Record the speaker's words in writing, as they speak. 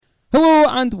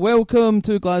and welcome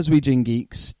to Glaswegian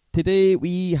Geeks. Today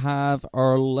we have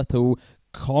our little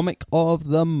comic of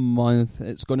the month.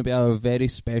 It's going to be a very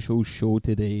special show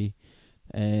today.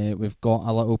 We've got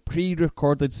a little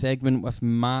pre-recorded segment with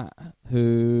Matt,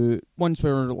 who, once we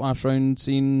were last round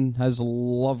seeing his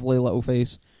lovely little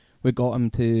face, we got him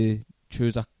to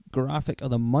choose a graphic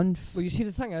of the month. Well, you see,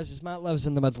 the thing is Matt lives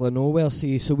in the middle of nowhere,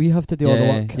 see, so we have to do all the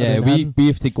work. Yeah, we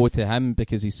have to go to him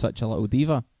because he's such a little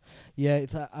diva. Yeah,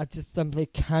 I just simply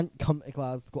can't come to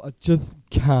Glasgow. I just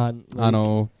can't. I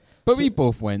know. But we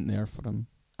both went there for him.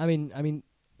 I mean,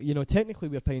 you know, technically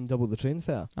we're paying double the train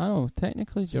fare. I know,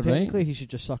 technically, So you're technically right. he should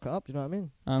just suck it up, you know what I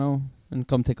mean? I know. And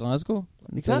come to Glasgow.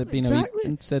 Exactly.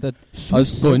 Instead of So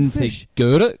us going to selfish.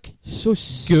 Guruk. So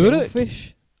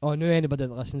selfish. Oh, I know anybody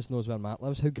that listens knows where Matt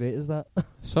lives. How great is that?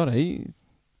 It's alright.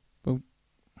 Well,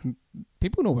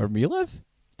 people know where we live.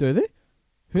 Do they?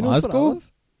 Who knows Glasgow? where I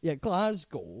live? Yeah,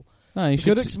 Glasgow. Aye, you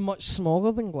should Guruk's much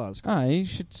smaller than Glasgow. Aye, you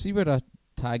should see where I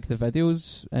tag the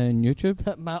videos on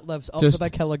YouTube. Matt lives up Just- the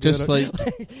big hill of Just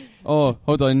Guruk. like,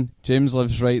 hold on, James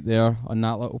lives right there on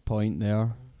that little point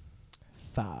there.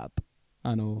 Fab.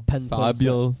 I know, Pinpoint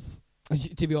fabulous.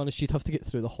 To be honest, you'd have to get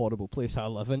through the horrible place I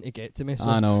live in to get to me. So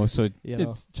I know, so you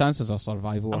know. chances of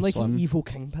survival I'm are like slim. an evil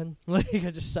kingpin. Like,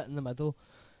 I just sit in the middle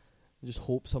and just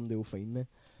hope somebody will find me.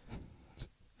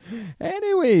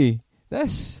 Anyway,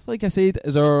 this, like I said,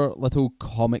 is our little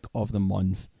comic of the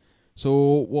month. So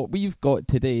what we've got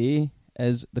today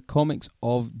is the comics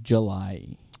of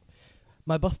July.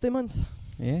 My birthday month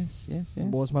Yes.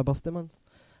 was my birthday month.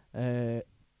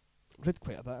 Read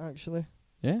quite a bit, actually.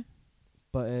 Yeah?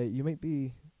 But you might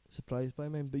be surprised by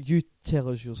mine. But you tell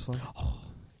us yours first.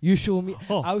 You show me.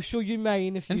 I'll show you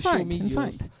mine if you show me yours. In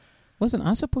fact, wasn't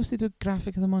I supposed to do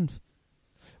graphic of the month?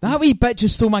 That wee bitch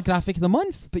just stole my graphic of the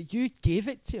month. But you gave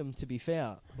it to him, to be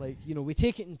fair. Like, you know, we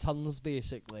take it in turns,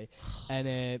 basically.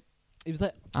 And he was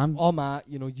like, Matt,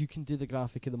 you know, you can do the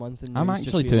graphic of the month. And I'm he's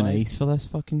actually just too realised, nice for this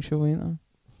fucking show, ain't I?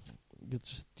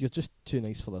 You're just too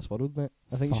nice for this world, mate.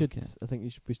 I think Fuck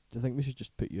we it. should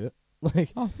just put you out.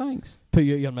 Like, Oh, thanks. put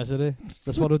you out your misery.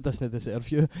 This world doesn't deserve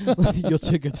you. You're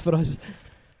too good for us.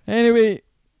 Anyway,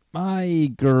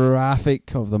 my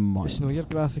graphic of the month. It's not your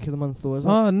graphic of the month, though, is it?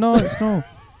 Oh, no, it's not.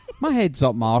 My head's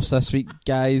up my arse this week,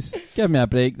 guys. Give me a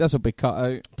break. This will be cut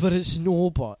out. But it's no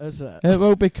but, is it? It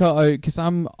will be cut out because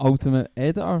I'm ultimate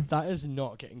editor. That is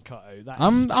not getting cut out. That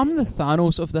I'm is the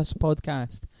Thanos of this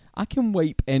podcast. I can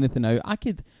wipe anything out. I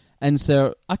could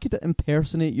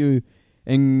impersonate you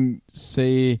and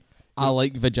say I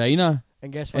like vagina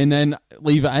And guess what? and then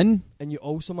leave it in. And you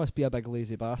also must be a big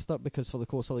lazy bastard, because for the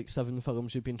course of like 7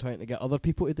 films you've been trying to get other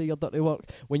people to do your dirty work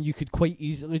when you could quite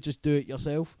easily just do it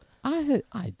yourself. I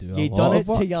do a You lot done of it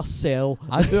work. to yourself.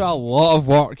 I do a lot of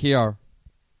work here.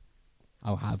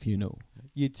 I'll have you know.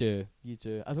 You do.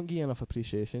 I don't give you enough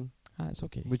appreciation. That's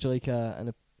okay. Would you like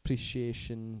an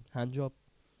appreciation hand job?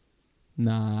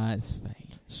 Nah, it's fine.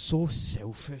 So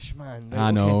selfish, man. Right, I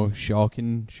okay. know.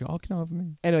 Shocking of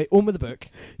me. Anyway, on with the book.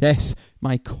 Yes,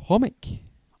 my comic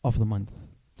of the month,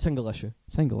 Single issue.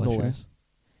 single No issue, less.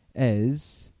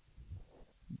 is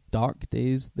Dark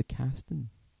Days: The Casting.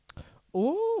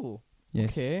 Oh,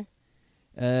 Yes. okay.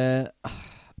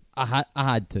 I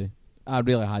had to. I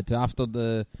really had to. After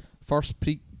the first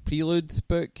prelude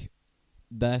book,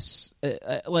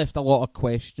 it left a lot of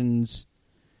questions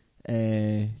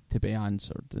to be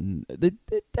answered, and they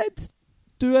did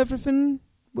do everything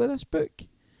with this book,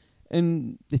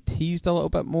 and they teased a little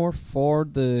bit more for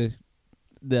the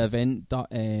event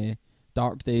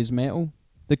Dark Days Metal.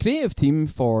 The creative team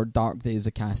for Dark Days: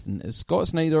 The Casting is Scott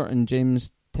Snyder and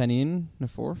James Tynion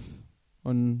IV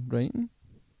on writing.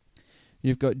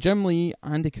 You've got Jim Lee,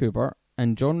 Andy Kubert,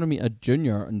 and John Romita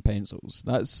Jr. on pencils.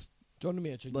 That's John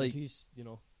Romita Jr. Like- He's, you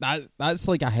know. that's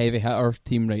like a heavy hitter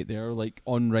team right there, like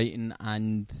on writing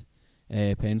and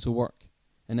pencil work.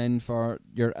 And then for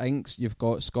your inks, you've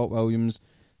got Scott Williams,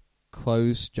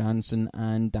 Klaus Janson,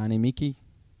 and Danny Meeke.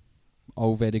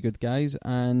 All very good guys.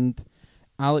 And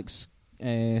Alex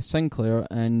Sinclair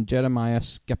and Jeremiah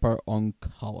Skipper on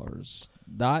colours.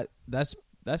 This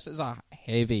is a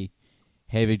heavy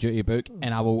duty book,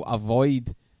 and I will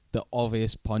avoid the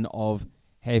obvious pun of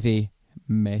heavy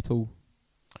metal.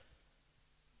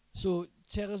 So,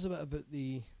 tell us a bit about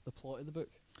the plot of the book.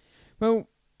 Well,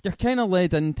 you're kind of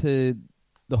led into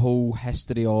the whole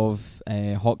history of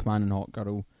Hawkman and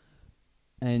Hawkgirl,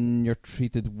 and you're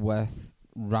treated with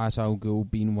Ra's al Ghul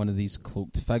being one of these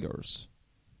cloaked figures.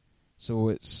 So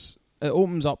it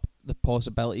opens up the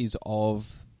possibilities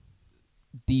of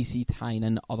DC tying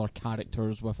in other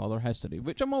characters with other history,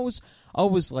 which I'm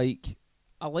always like.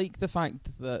 I like the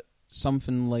fact that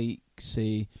something like,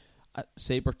 say,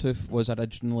 Sabretooth was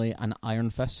originally an Iron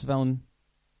Fist villain,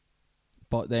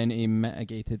 but then he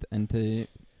mitigated into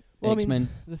X-Men. I mean,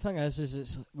 the thing is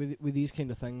it's with these kind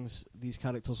of things, these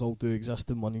characters all do exist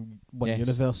in one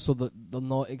universe, so that they're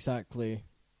not exactly.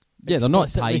 Yeah, they're not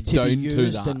tied to down be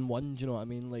used to that. in one. Do you know what I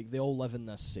mean? Like, they all live in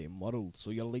this same world, so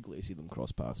you're likely to see them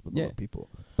cross paths with other people.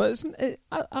 But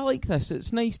I like this.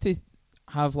 It's nice to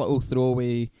have little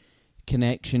throwaway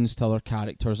connections to other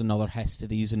characters and other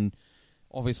histories. And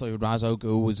obviously, Ra's al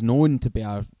Ghul was known to be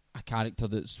a character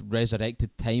that's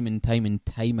resurrected time and time and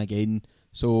time again.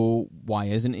 So why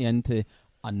isn't he into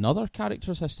another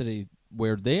character's history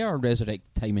where they are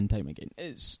resurrected time and time again?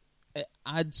 It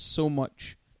adds so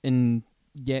much in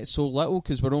yet so little,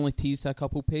 because we're only teased a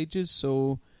couple pages.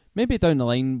 So maybe down the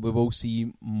line we will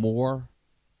see more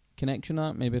connection to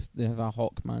that. Maybe if they have a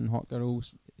Hawkman,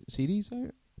 Hawkgirl series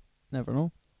out. Never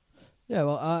know. Yeah,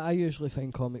 well, I usually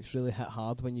find comics really hit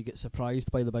hard when you get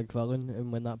surprised by the big villain,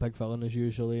 and when that big villain is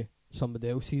usually somebody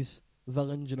else's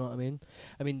villain, do you know what I mean?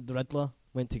 I mean, the Riddler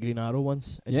went to Green Arrow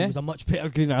once, and he was a much better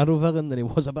Green Arrow villain than he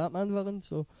was a Batman villain,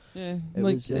 so... Yeah,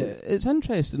 it's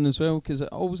interesting as well, because it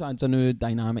always adds a new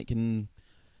dynamic, and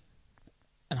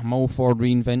I'm all for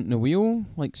reinventing the wheel,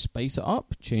 like spice it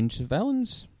up, change the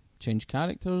villains, change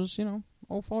characters,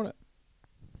 all for it.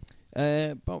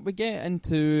 But we get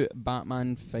into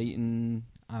Batman fighting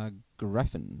a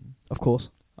griffin. Of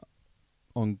course.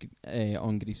 On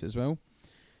Grease as well.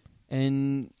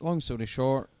 And long story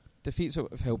short, defeats it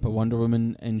with help of Wonder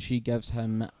Woman, and she gives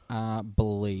him a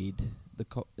blade.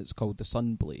 It's called the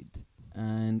Sunblade,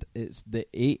 and it's the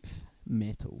 8th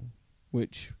metal,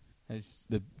 which is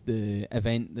the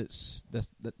event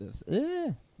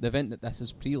the event that this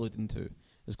is preluding to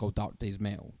is called Dark Days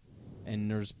Metal.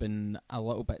 And there's been a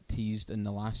little bit teased in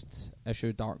the last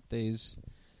issue, Dark Days,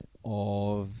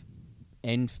 of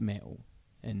Nth Metal,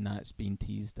 and that's been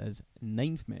teased as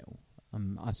 9th Metal,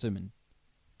 I'm assuming,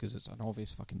 because it's an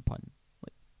obvious fucking pun,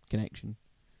 like, connection.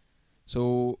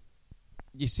 So,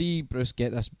 you see Bruce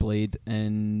get this blade,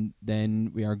 and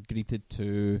then we are greeted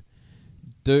to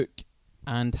Duke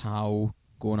and Hal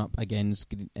going up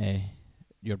against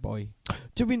your boy.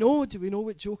 Do we know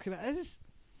what Joker it is?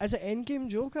 Is it Endgame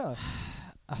Joker?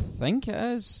 I think it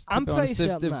is. I'm pretty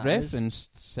certain they've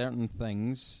referenced certain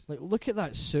things. Like, look at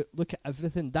that suit. Look at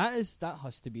everything. That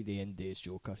has to be the End Days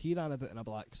Joker. He ran about in a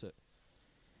black suit.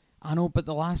 I know, but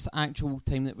the last actual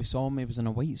time that we saw him, he was in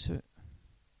a white suit.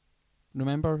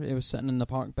 Remember, he was sitting in the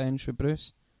park bench with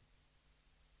Bruce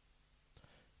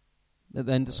at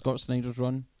the end of Scott Snyder's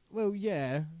run. Well,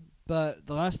 yeah, but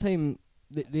the last time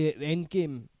the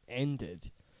Endgame ended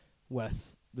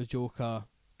with the Joker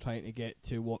trying to get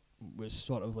to what was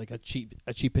sort of like a cheap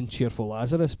and cheerful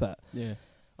Lazarus bit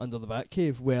under the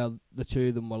Batcave, where the two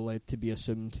of them were led to be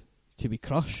assumed to be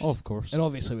crushed. Oh, of course. And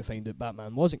obviously we find out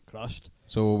Batman wasn't crushed.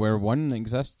 So where one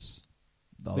exists,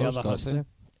 the other has to.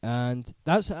 And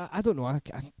that's, I don't know,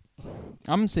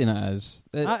 I'm saying it is.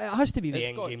 It has to be the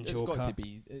Endgame Joker. It's got to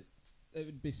be. It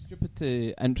would be stupid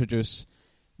to introduce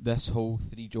this whole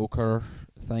 3 Joker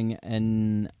thing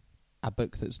in a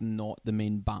book that's not the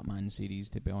main Batman series,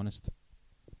 to be honest.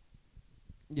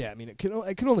 Yeah, I mean, it can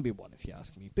only be one if you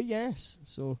ask me, but yes.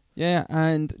 So yeah,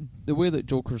 and the way that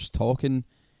Joker's talking,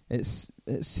 it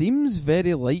seems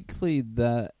very likely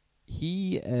that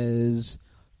he is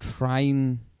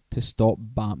trying to stop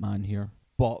Batman here,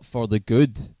 but for the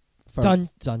good. Dun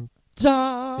dun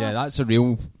dun. Yeah, that's a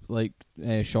real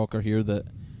shocker here, that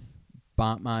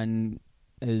Batman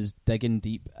is digging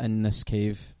deep in this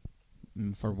cave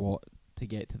for what? To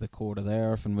get to the core of the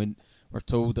Earth, and when we're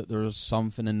told that there's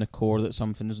something in the core, that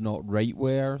something is not right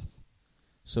with Earth,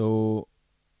 so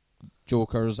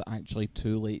Joker's actually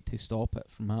too late to stop it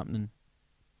from happening,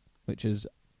 which is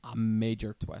a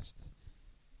major twist,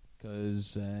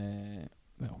 because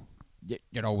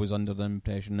you're always under the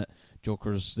impression that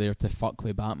Joker's there to fuck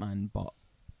with Batman, but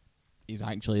he's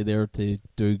actually there to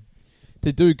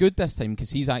do good this time,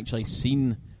 because he's actually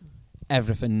seen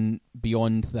everything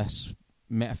beyond this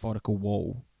metaphorical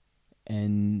wall,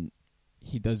 and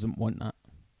he doesn't want that.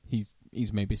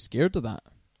 He's maybe scared of that.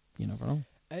 You never know.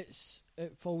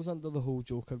 It falls under the whole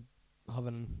Joker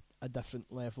having a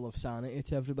different level of sanity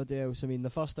to everybody else. I mean, the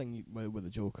first thing with the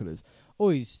Joker is,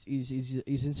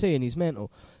 he's insane, he's mental.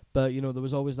 But there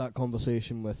was always that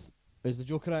conversation with, is the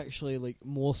Joker actually like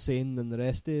more sane than the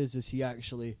rest is? Is he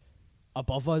actually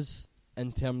above us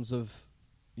in terms of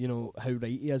how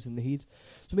right he is in the head?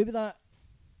 So maybe that.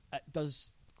 It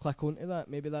does click onto that.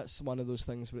 Maybe that's one of those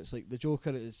things where it's like the Joker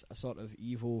is a sort of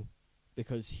evil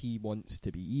because he wants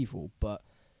to be evil, but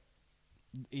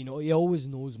he always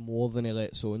knows more than he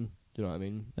lets on. Do you know what I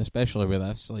mean? Especially with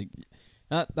this, like,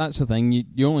 That's the thing.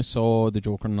 You only saw the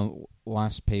Joker on the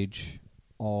last page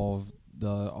of the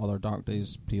other Dark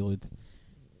Days prelude,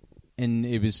 and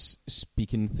he was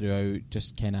speaking throughout,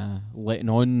 just kind of letting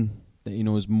on that he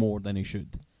knows more than he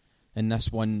should. In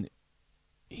this one,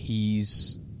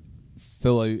 he's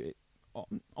full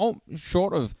out,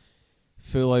 short of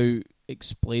full out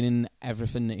explaining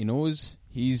everything that he knows.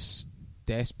 He's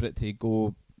desperate to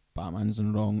go, Batman's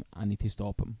in wrong, I need to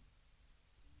stop him.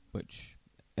 Which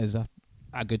is a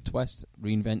good twist.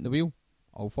 Reinvent the wheel.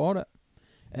 All for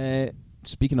it.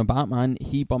 Speaking of Batman,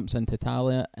 he bumps into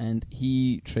Talia and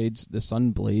he trades the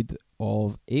Sunblade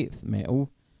of 8th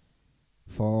metal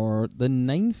for the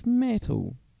 9th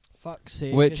metal. Fuck's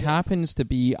sake. Which happens to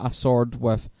be a sword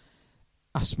with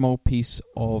a small piece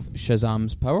of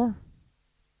Shazam's power.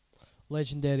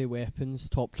 Legendary weapons,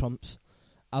 top trumps.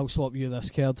 I'll swap you this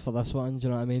card for this one, do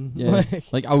you know what I mean? Yeah.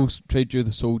 Like, I'll trade you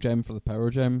the soul gem for the power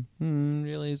gem.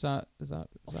 Really? Is that?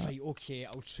 Right, okay,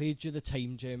 I'll trade you the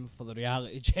time gem for the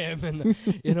reality gem and,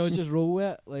 just roll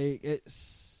with it. Like,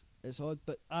 it's odd,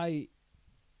 but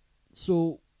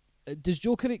So, does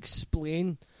Joker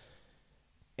explain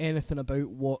anything about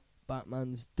what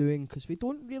Batman's doing? Because we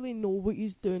don't really know what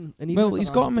he's doing. And even he's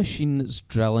got a machine that's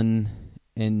drilling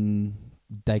and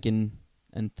digging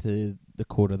into the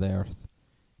core of the earth.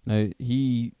 Now,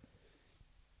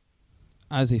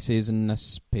 as he says in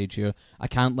this page here, I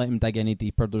can't let him dig any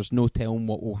deeper. There's no telling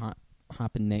what will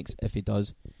happen next if he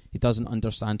does. He doesn't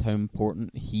understand how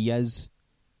important he is,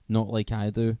 not like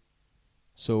I do.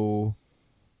 So,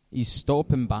 he's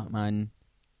stopping Batman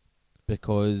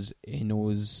because he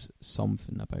knows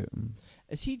something about him.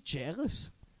 Is he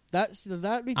jealous? That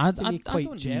reads to me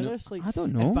quite jealous. Like, I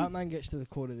don't know. If Batman gets to the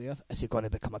core of the earth, is he going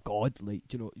to become a god?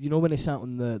 Like, you know when he sat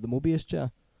on the Mobius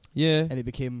chair? Yeah. And he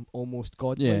became almost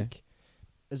godlike? Yeah.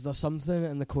 Is there something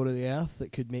in the core of the earth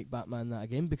that could make Batman that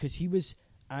again? Because he was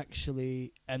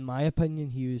actually, in my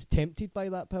opinion, he was tempted by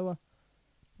that power.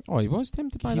 Oh, he was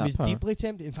tempted by that power? He was deeply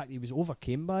tempted. In fact, he was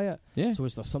overcame by it. Yeah. So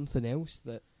is there something else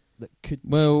that could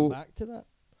take him back to that?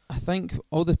 I think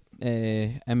all the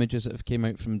images that have came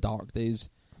out from Dark Days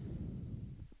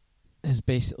is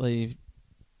basically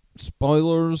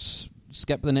spoilers.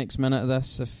 Skip the next minute of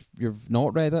this if you've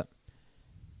not read it.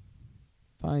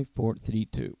 5, 4, 3,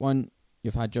 2, 1.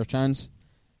 You've had your chance.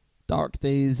 Dark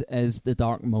Days is the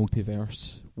dark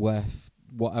multiverse with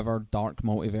whatever dark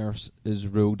multiverse is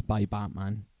ruled by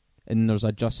Batman. And there's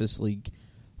a Justice League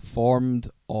formed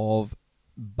of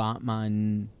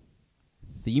Batman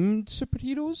themed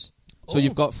superheroes. So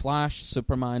you've got Flash,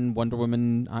 Superman, Wonder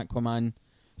Woman, Aquaman,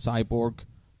 Cyborg,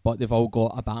 but they've all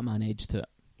got a Batman edge to it.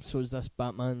 So is this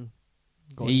Batman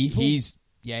God evil? He's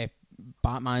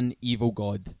Batman evil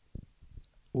god.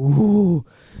 Ooh,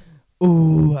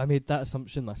 I made that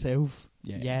assumption myself.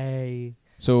 Yeah. Yay.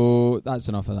 So that's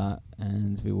enough of that,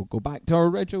 and we will go back to our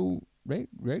regularly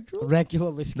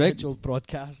scheduled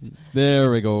broadcast. There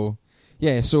we go.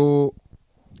 Yeah, so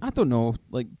I don't know.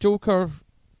 Like, Joker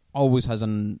always has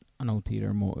an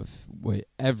ulterior motive with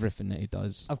everything that he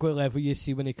does. I've got to level you.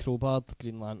 See when he crowbarred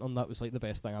Green Lantern, that was like the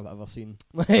best thing I've ever seen.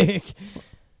 Like,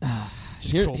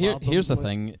 here's the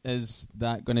thing: is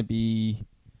that going to be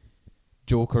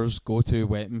Joker's go-to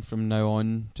weapon from now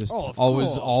on? Just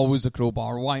always a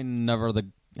crowbar. Why never the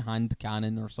hand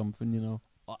cannon or something?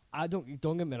 I don't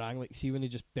get me wrong. Like, see when he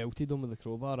just belted him with the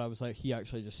crowbar, I was like, he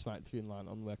actually just smacked Green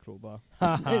Lantern with a crowbar.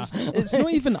 It's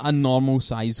not even a normal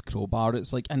size crowbar.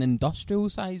 It's like an industrial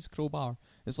size crowbar.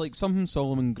 It's like something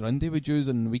Solomon Grundy would use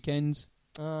on weekends.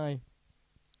 Aye.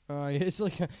 It's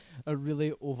like a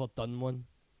really overdone one.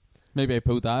 Maybe I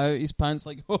pulled that out of his pants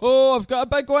like, oh, I've got a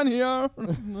big one here.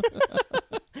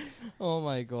 Oh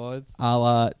my god. A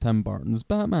la Tim Burton's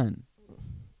Batman.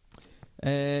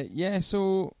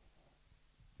 So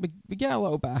we get a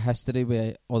little bit of history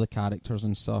with all the characters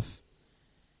and stuff.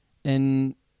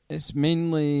 And it's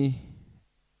mainly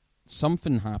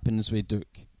something happens with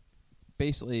Duke.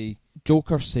 Basically,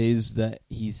 Joker says that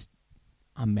he's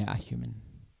a metahuman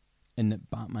and that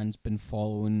Batman's been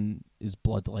following his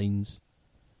bloodlines.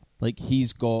 Like,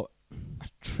 he's got a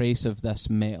trace of this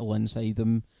metal inside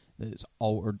him that's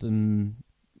altered him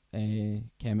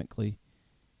chemically,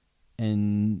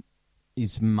 and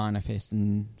he's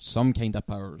manifesting some kind of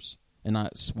powers, and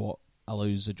that's what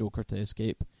allows the Joker to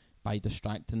escape by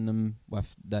distracting them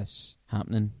with this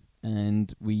happening.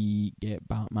 And we get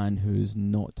Batman, who's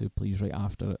not too pleased right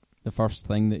after it. The first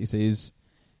thing that he says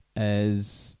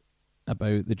is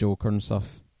about the Joker and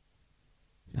stuff.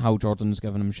 Hal Jordan's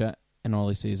giving him shit, and all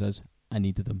he says is, I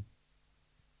needed him.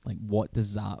 Like, what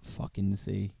does that fucking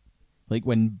say? Like,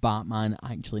 when Batman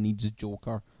actually needs a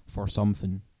Joker for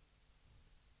something.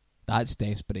 That's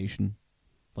desperation.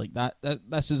 Like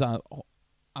this is I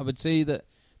would say that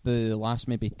the last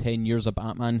maybe 10 years of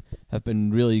Batman have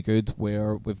been really good,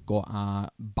 where we've got a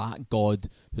Bat God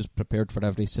who's prepared for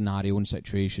every scenario and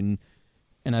situation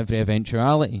and every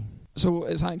eventuality. So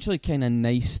it's actually kind of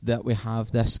nice that we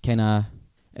have this kind of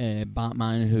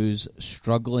Batman who's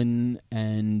struggling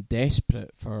and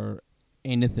desperate for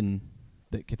anything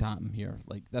that could happen here.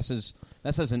 Like this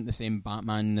isn't the same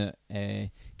Batman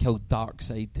that killed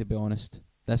Darkseid, to be honest.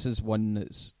 This is one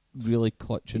that's really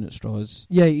clutching at straws.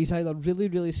 Yeah, he's either really,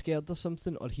 really scared of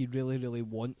something, or he really, really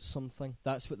wants something.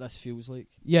 That's what this feels like.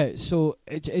 Yeah, so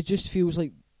it just feels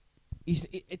like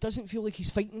it doesn't feel like he's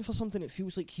fighting for something. It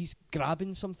feels like he's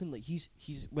grabbing something. Like he's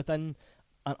within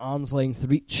an arm's length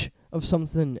reach of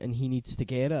something, and he needs to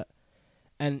get it.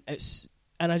 And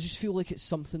I just feel like it's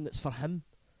something that's for him.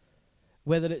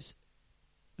 Whether it's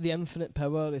the infinite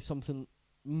power is something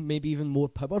maybe even more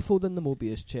powerful than the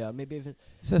Mobius chair. Maybe if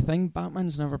it's the thing.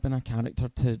 Batman's never been a character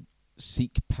to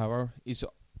seek power.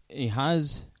 He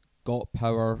has got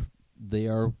power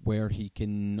there where he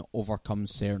can overcome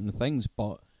certain things,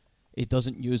 but he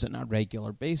doesn't use it on a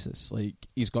regular basis. Like,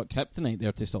 he's got Kryptonite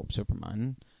there to stop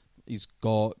Superman. He's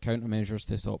got countermeasures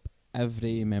to stop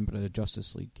every member of the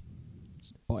Justice League,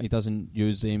 but he doesn't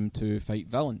use them to fight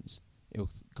villains. He'll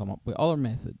come up with other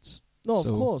methods. No, of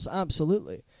course,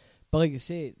 absolutely. But like I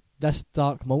say, this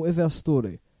Dark Multiverse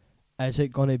story, is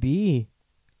it going to be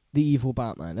the evil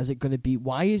Batman? Is it going to be,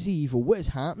 why is he evil? What has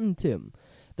happened to him?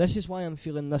 This is why I'm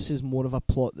feeling this is more of a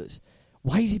plot that's,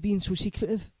 why is he being so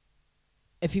secretive?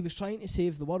 If he was trying to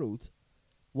save the world,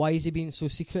 why is he being so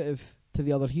secretive to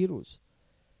the other heroes?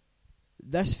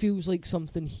 This feels like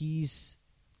something he's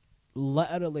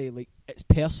literally, like, it's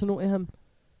personal to him.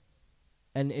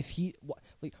 And if he,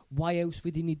 like, why else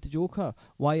would he need the Joker?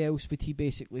 Why else would he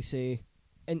basically say,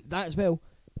 and that as well,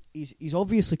 he's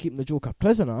obviously keeping the Joker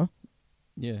prisoner.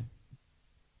 Yeah.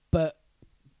 But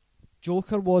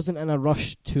Joker wasn't in a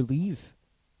rush to leave.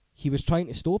 He was trying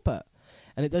to stop it.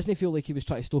 And it doesn't feel like he was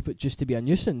trying to stop it just to be a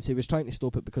nuisance. He was trying to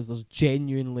stop it because there's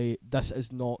genuinely, this is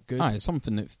not good. It's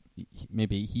something that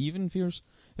maybe he even fears.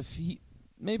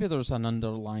 Maybe there's an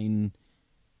underlying,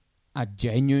 a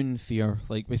genuine fear,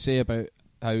 like we say about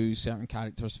how certain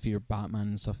characters fear Batman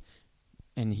and stuff,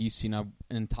 and he's seen an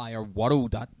entire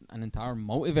world, an entire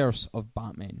multiverse of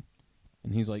Batman,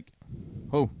 and he's like,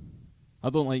 oh, I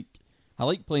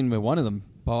like playing with one of them,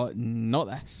 but not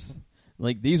this.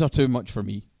 Like, these are too much for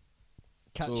me.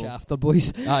 Catch you after,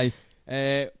 boys. Aye.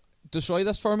 Destroy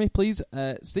this for me, please.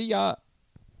 See ya.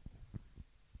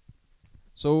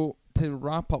 So, to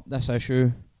wrap up this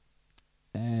issue,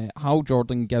 Hal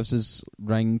Jordan gives his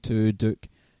ring to Duke,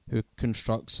 who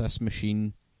constructs this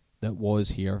machine that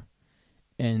was here.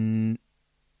 And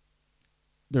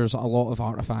there's a lot of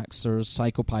artifacts. There's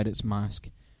Psycho-Pirate's mask,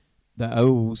 the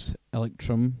Owl's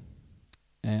Electrum,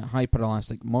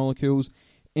 hyper-elastic molecules,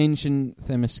 ancient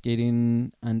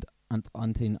Themyscirian and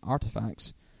Atlantean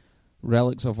artifacts,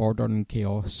 relics of order and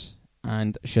chaos,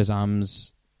 and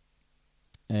Shazam's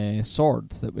sword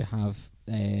that we have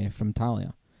from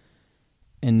Talia.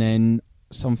 And then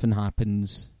something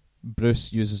happens.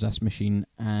 Bruce uses this machine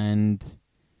and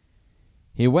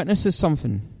he witnesses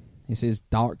something. He says,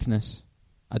 darkness.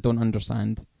 I don't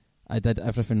understand. I did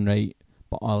everything right,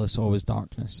 but all I saw was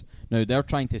darkness. Now, they're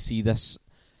trying to see this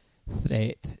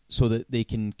threat so that they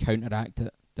can counteract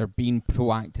it. They're being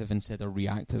proactive instead of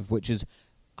reactive, which is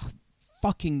a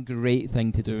fucking great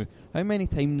thing to do. How many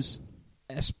times,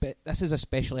 this is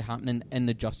especially happening in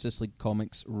the Justice League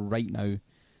comics right now,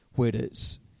 where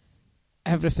it's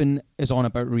everything is on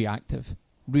about reactive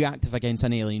against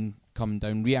an alien coming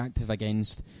down, reactive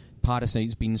against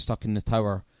parasites being stuck in the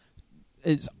tower.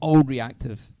 It's all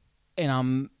reactive, and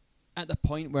I'm at the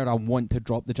point where I want to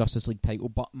drop the Justice League title,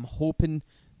 but I'm hoping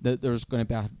that there's going to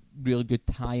be a really good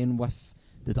tie-in with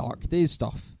the Dark Days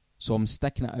stuff, so I'm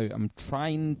sticking it out. I'm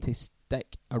trying to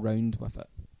stick around with it,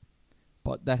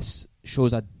 but this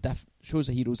shows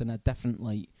the heroes in a different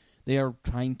light. They are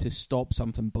trying to stop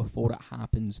something before it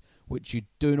happens, which you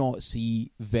do not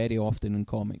see very often in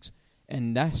comics.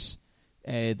 In this,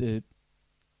 the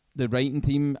writing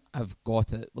team have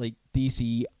got it. Like,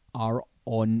 DC are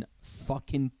on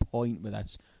fucking point with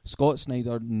this. Scott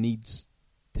Snyder needs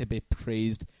to be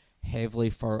praised heavily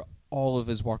for all of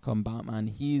his work on Batman.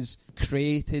 He's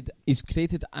created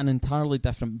an entirely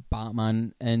different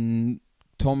Batman, and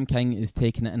Tom King is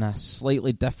taking it in a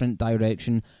slightly different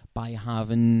direction by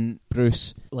having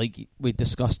Bruce, like we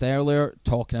discussed earlier,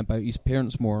 talking about his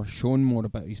parents more, showing more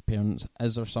about his parents.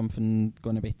 Is there something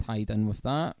going to be tied in with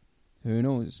that? Who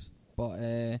knows?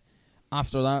 But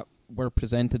after that, we're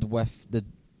presented with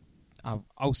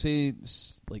I'll say,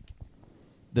 like,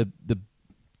 the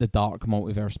dark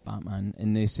multiverse Batman,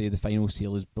 and they say the final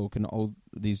seal is broken. All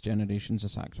these generations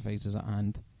of sacrifices at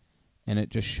hand, and it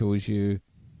just shows you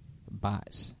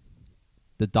bats.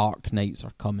 The Dark Knights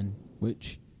are coming,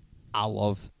 which I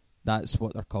love. That's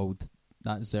what they're called.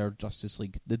 That's their Justice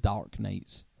League, the Dark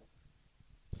Knights.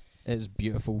 It's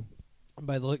beautiful.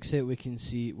 By the looks of it, we can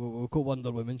see we've got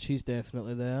Wonder Woman. She's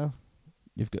definitely there.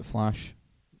 You've got Flash.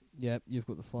 Yep, you've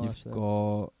got the Flash. You've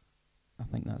got, I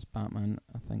think that's Batman.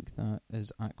 I think that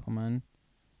is Aquaman.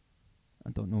 I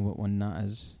don't know what one that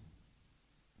is.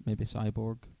 Maybe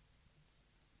Cyborg.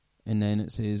 And then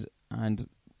it says, and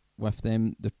with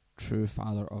them, the true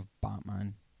father of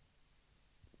Batman,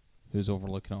 who's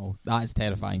overlooking it all. That is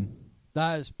terrifying.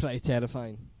 That is pretty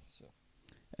terrifying.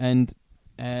 And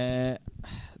I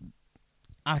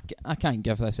can't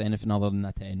give this anything other than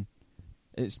a 10.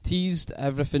 It's teased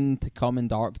everything to come in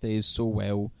Dark Days so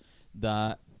well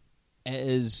that it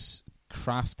is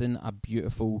crafting a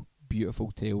beautiful,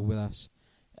 beautiful tale with us.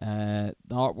 The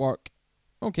artwork,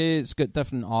 okay, it's got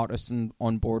different artists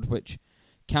on board, which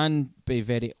can be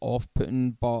very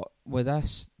off-putting, but with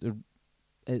this,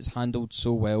 it's handled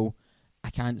so well, I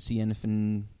can't see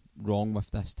anything wrong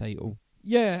with this title.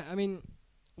 Yeah, I mean,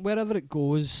 wherever it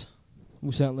goes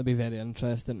will certainly be very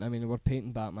interesting. I mean, we're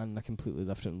painting Batman in a completely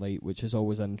different light, which is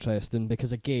always interesting,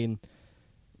 because again,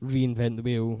 reinvent the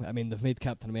wheel. I mean, they've made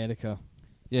Captain America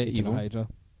evil. Hydra.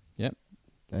 Yep.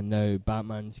 And now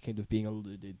Batman's kind of being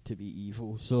alluded to be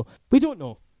evil. So, we don't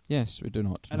know. Yes, we do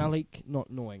not. And I like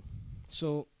not knowing.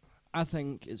 So, I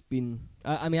think it's been...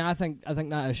 I think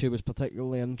that issue was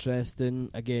particularly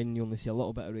interesting. Again, you only see a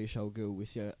little bit of Ra's al Ghul. We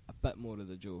see a bit more of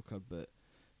the Joker, but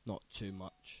not too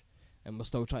much. And we're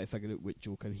still trying to figure out which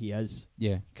Joker he is.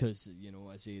 Yeah. Because,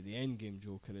 is he the Endgame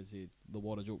Joker? Is he the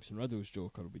War of Jokes and Riddles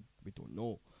Joker? We don't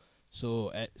know.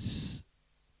 So it's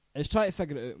trying to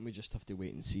figure it out, and we just have to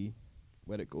wait and see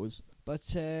where it goes. But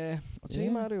I'll tell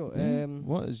you, Mario.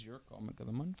 What is your comic of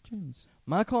the month, James?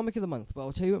 My comic of the month. Well,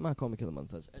 I'll tell you what my comic of the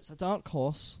month is. It's a Dark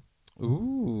Horse.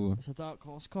 Ooh. It's a Dark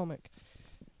Horse comic.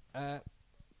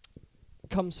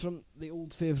 Comes from the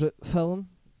old favourite film.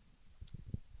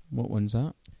 What one's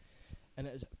that? And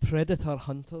it is Predator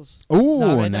Hunters.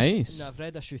 Oh, nice. I've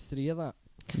read issue 3 of that.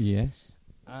 Yes.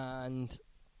 And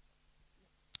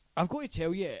I've got to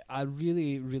tell you, I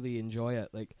really, really enjoy it.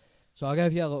 So I'll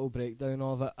give you a little breakdown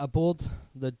of it. Aboard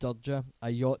the Durja, a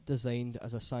yacht designed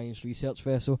as a science research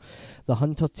vessel, the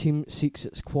hunter team seeks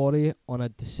its quarry on a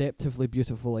deceptively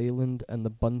beautiful island in the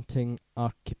Bunting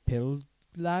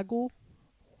Archipelago.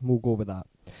 We'll go with that.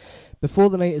 Before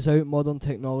the night is out, modern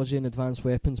technology and advanced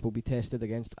weapons will be tested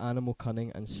against animal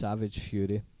cunning and savage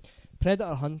fury.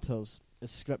 Predator Hunters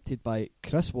is scripted by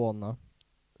Chris Warner.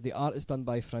 The art is done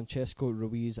by Francesco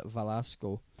Ruiz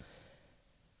Velasco.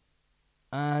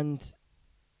 And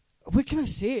what can I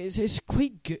say? It's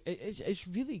quite good. It's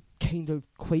really kind of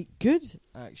quite good,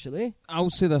 actually. I'll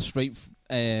say this right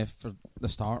for the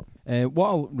start.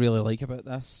 What I really like about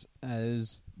this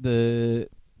is the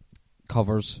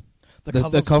covers.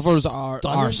 The covers are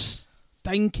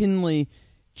stinkingly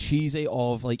cheesy,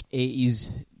 of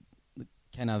 80s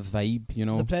kind of vibe, you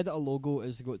know. The Predator logo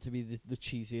is got to be the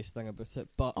cheesiest thing about it,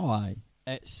 but aye.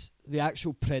 It's the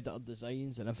actual Predator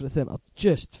designs and everything are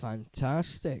just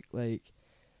fantastic.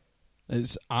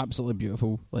 It's absolutely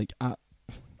beautiful. And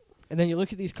then you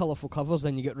look at these colourful covers,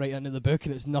 then you get right into the book,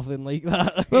 and it's nothing like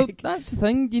that. Well, that's the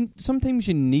thing. Sometimes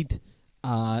you need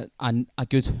a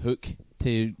good hook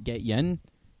to get you in.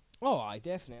 Oh, aye,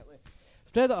 definitely.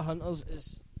 Predator Hunters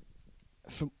is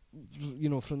from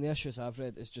the issues I've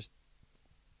read, is just,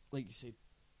 like you say,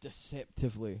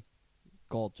 deceptively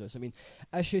gorgeous. I mean,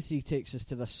 issue 3 takes us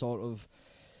to this sort of...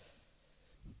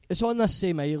 It's on this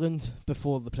same island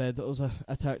before the Predators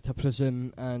attacked, I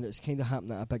presume, and it's kind of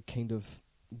happening at a big kind of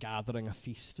gathering, a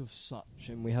feast of such,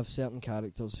 and we have certain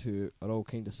characters who are all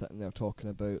kind of sitting there talking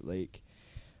about,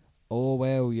 oh,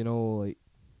 well,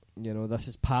 this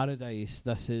is paradise,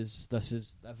 this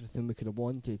is everything we could have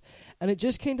wanted. And it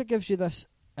just kind of gives you this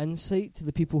insight to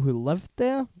the people who lived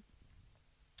there.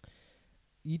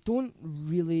 You don't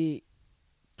really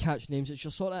catch names, it's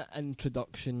your sort of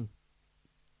introduction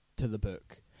to the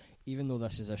book, even though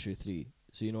this is issue 3.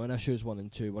 So, in issues 1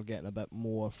 and 2, we're getting a bit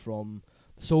more from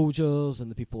the soldiers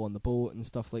and the people on the boat and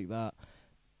stuff like that.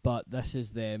 But this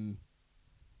is them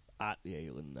at the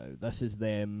island now. This is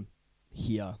them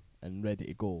here and ready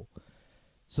to go.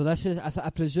 So this is, I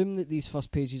presume that these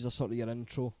first pages are sort of your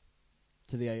intro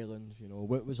to the island,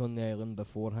 what was on the island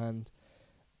beforehand.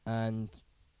 And,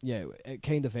 yeah, it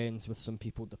kind of ends with some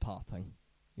people departing,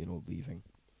 leaving.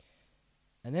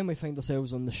 And then we find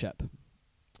ourselves on the ship.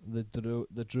 The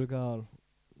Drugar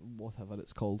whatever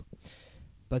it's called.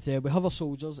 But we have our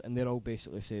soldiers, and they're all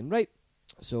basically saying, right,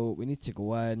 so we need to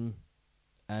go in,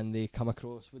 and they come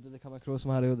across, what did they come across,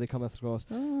 Mario? They come across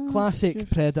classic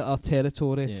Predator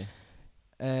territory.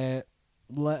 Yeah.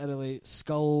 Literally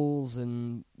skulls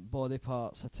and body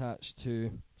parts attached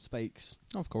to spikes.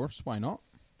 Of course, why not?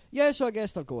 Yeah, so I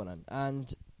guess they're going in,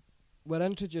 and we're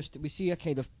introduced, we see a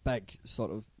kind of big,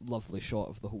 sort of lovely shot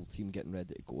of the whole team getting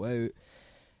ready to go out.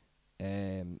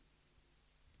 And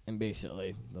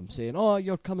basically them saying, oh,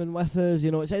 you're coming with us,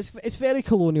 you know, it's very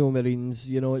Colonial Marines,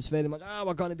 you know, it's very much,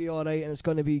 we're going to be alright, and it's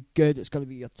going to be good, it's going to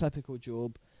be your typical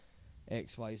job,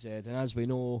 X, Y, Z, and as we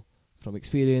know from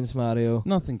experience, Mario,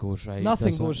 nothing goes right.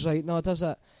 Nothing goes right, no, does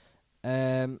it?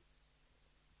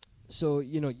 So,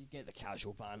 you know, you get the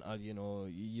casual banter, you know,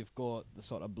 you've got the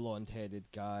sort of blonde-headed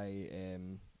guy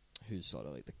who's sort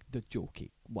of like the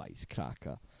jokey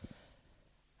wisecracker.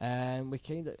 And we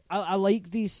kind of, I like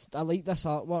this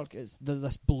artwork. It's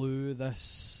this blue,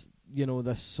 this, you know,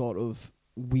 this sort of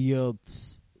weird,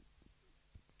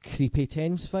 creepy,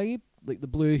 tense vibe. Like the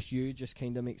blue hue just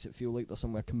kind of makes it feel like they're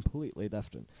somewhere completely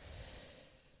different.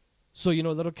 So, you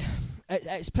know,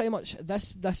 it's pretty much,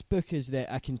 this book is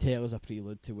that I can tell as a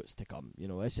prelude to what's to come. You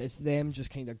know, it's them just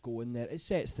kind of going there. It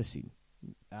sets the scene.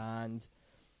 And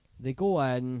they go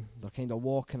in, they're kind of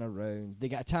walking around. They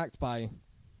get attacked by,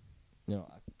 you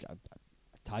know, a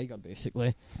tiger,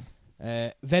 basically.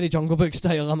 Very Jungle Book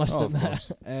style, I must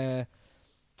admit. They're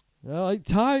like,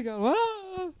 tiger,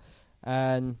 ah!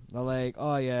 And they're like,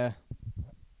 oh yeah,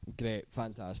 great,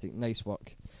 fantastic, nice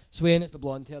work. Swain is the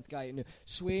blonde-haired guy. Now,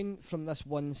 Swain, from this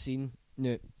one scene,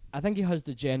 I think he has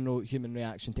the general human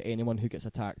reaction to anyone who gets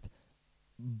attacked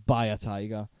by a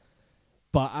tiger.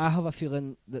 But I have a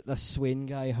feeling that this Swain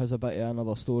guy has a bit of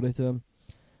another story to him.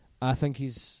 I think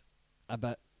he's a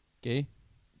bit gay,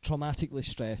 traumatically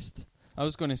stressed. I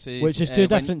was going to say, which is two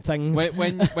different things.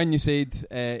 When you said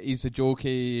he's a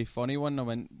jokey, funny one, I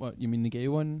went, "What, you mean the gay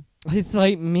one?" It's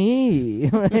like me.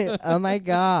 Oh my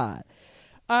god!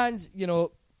 And you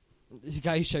know, this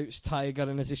guy shouts "tiger,"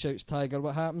 and as he shouts "tiger,"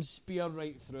 what happens? Spear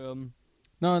right through him.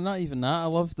 No, not even that. I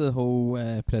love the whole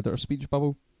Predator speech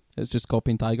bubble. It's just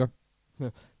copying tiger.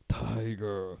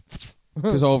 Tiger.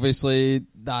 Because obviously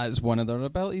that's one of their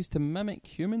abilities to mimic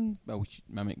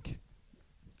mimic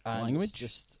and language. It's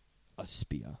just a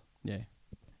spear. Yeah.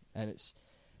 And it's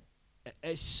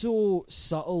so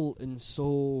subtle and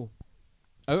so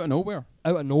out of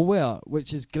nowhere,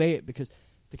 which is great because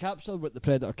to capture what the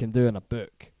Predator can do in a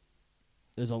book,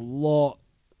 there's a lot,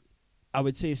 I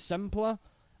would say, simpler,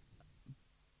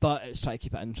 but it's trying to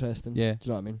keep it interesting. Yeah. Do you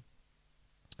know what I mean?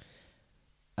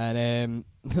 And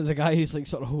the guy is like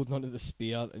sort of holding onto the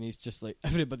spear, and he's just like,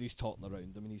 everybody's talking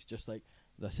around him, and he's just like,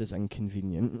 this is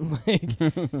inconvenient.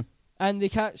 And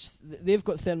they've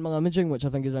got thermal imaging, which I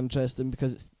think is interesting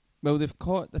because it's, well, they've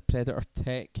caught the Predator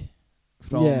tech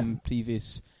from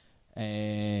previous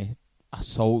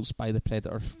assaults by the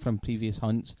Predator from previous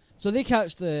hunts. So they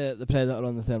catch the Predator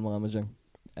on the thermal imaging,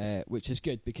 which is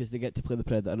good because they get to play the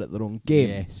Predator at their own game.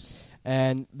 Yes.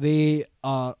 And they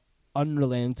are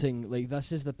unrelenting. Like,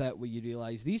 this is the bit where you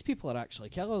realise these people are actually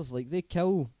killers. Like,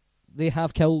 they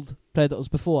have killed Predators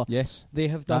before. Yes. They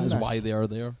have done this. That is why they are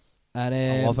there. And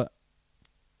I love it.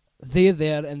 They're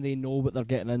there and they know what they're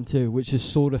getting into, which is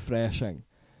so refreshing,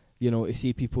 you know, to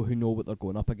see people who know what they're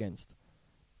going up against.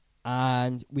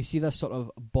 And we see this sort of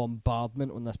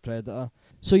bombardment on this Predator.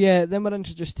 So yeah, then we're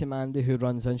introduced to Mandy, who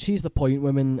runs in. She's the point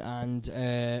woman and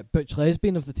butch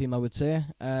lesbian of the team, I would say.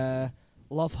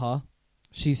 Love her.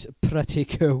 She's pretty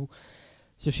cool.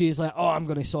 So she's like, oh, I'm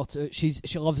going to sort it out.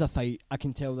 She loves a fight. I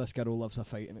can tell this girl loves a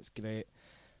fight, and it's great.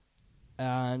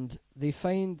 And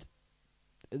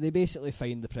they basically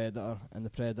find the Predator, and the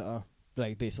Predator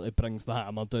basically brings the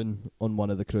hammer down on one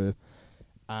of the crew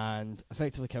and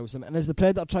effectively kills him. And as the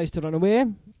Predator tries to run away,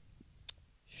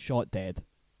 shot dead.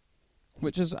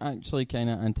 Which is actually kind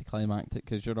of anticlimactic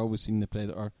because you're always seeing the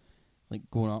Predator like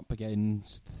going up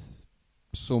against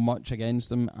so much against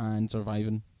them and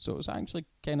surviving. So it's actually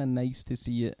kind of nice to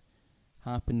see it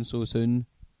happen so soon.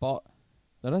 But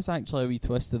there is actually a wee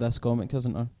twist to this comic,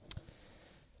 isn't there?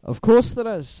 Of course there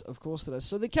is.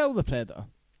 So they kill the Predator,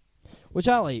 which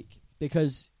I like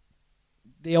because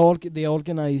they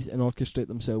organise and orchestrate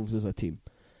themselves as a team,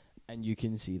 and you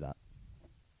can see that.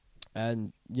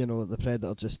 And you know, the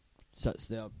Predator just sits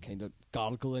there, kind of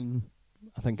gargling,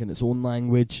 I think in its own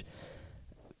language.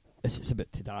 It's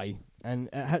about to die, and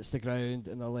it hits the ground,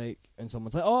 and they're like, and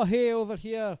someone's like, "Oh, hey, over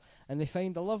here!" And they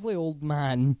find a lovely old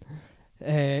man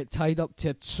tied up to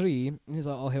a tree, and he's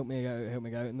like, "Oh, help me out,"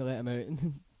 and they let him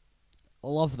out. I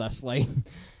love this line.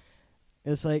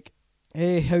 It's like,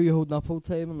 hey, how you holding up all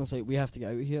the time? And it's like, we have to get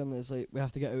out of here. And it's like, we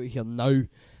have to get out of here now. And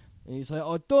he's like,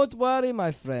 oh, don't worry,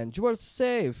 my friend. You are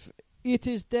safe. It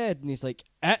is dead. And he's like,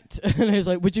 it? And he's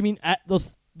like, what do you mean it?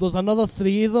 There's another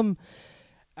 3 of them.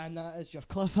 And that is your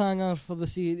cliffhanger for the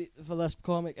series, for this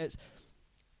comic. It's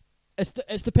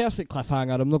the perfect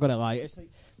cliffhanger, I'm not going to lie. It's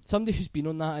like somebody who's been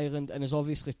on that island and has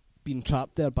obviously been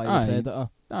trapped there by the Predator.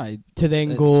 Aye. To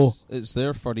then go... It's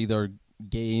there for either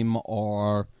game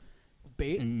or...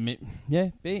 bait.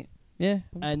 Bait. Yeah.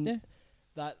 And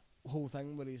that whole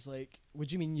thing where he's like, what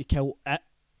do you mean you kill it?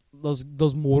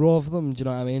 There's more of them, do you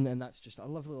know what I mean? And that's just a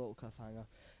lovely little cliffhanger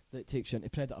that takes you into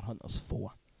Predator Hunters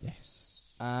 4.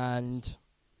 Yes. And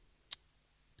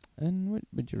what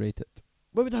would you rate it?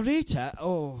 what would I rate it?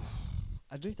 Oh,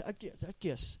 I'd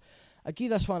give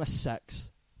this one a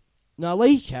 6. Now I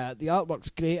like it, the artwork's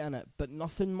great in it, but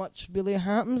nothing much really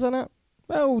happens in it.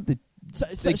 Well, they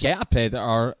get a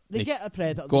Predator. They get a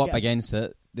Predator. Go up against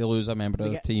it. They lose a member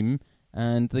of the team,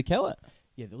 and they kill it.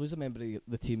 Yeah, they lose a member of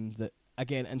the team that,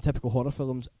 again, in typical horror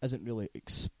films, isn't really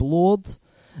explored.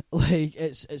 Like,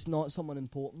 it's not someone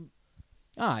important.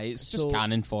 It's just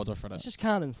cannon fodder for it. It's just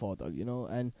cannon fodder, you know,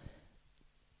 and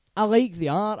I like the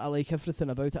art, I like everything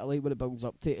about it, I like what it builds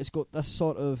up to. It's got this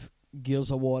sort of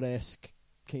Gears of War-esque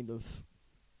kind of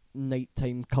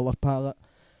nighttime colour palette,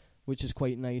 which is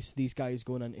quite nice. These guys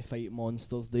going in to fight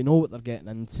monsters, they know what they're getting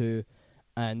into,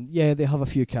 and yeah, they have a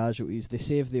few casualties. They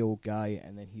save the old guy,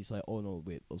 and then he's like, oh no,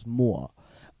 wait, there's more.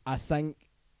 I think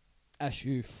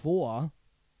issue 4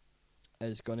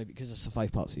 is going to be, because it's a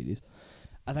 5-part series,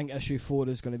 I think issue 4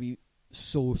 is going to be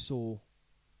so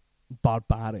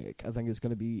barbaric. I think it's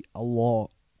going to be a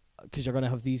lot, because you're going to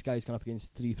have these guys going up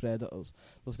against 3 Predators.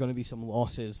 There's going to be some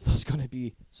losses. There's going to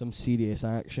be some serious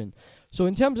action. So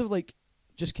in terms of like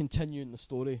just continuing the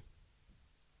story,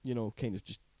 you know, kind of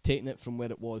just taking it from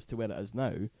where it was to where it is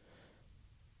now,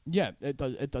 yeah, it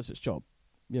does its job.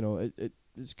 You know,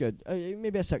 it's good.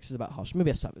 Maybe a 6 is a bit harsh. Maybe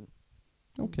a 7.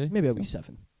 Okay. Maybe it'll be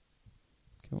 7.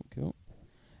 Cool.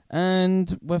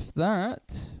 And with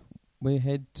that, we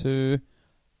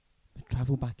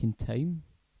travel back in time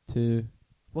to...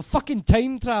 Well, fucking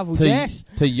time travel, Jess!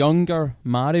 To younger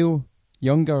Mario,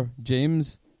 younger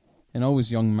James, and always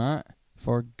young Matt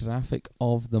for Graphic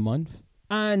of the Month.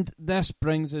 And this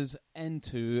brings us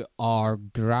into our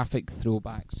graphic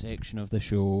throwback section of the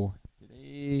show.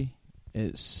 Today,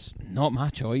 it's not my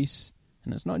choice,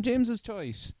 and it's not James's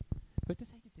choice. We've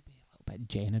decided to be a little bit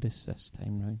generous this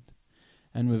time round.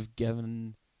 And we've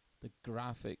given the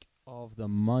Graphic of the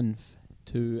Month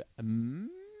to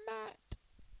Matt.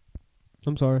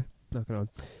 I'm sorry. Knocking on.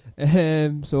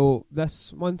 So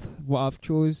this month, what I've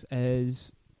chose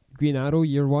is Green Arrow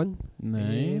Year 1.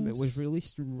 Nice. It was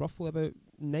released roughly about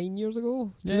 9 years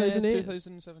ago. Yeah, 2008.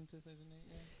 2007,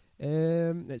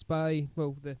 2008. Yeah. It's by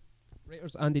the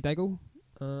writers Andy Diggle,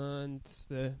 and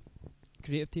the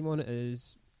creative team on it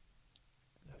is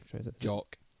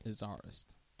Jock is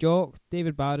artist. Jock,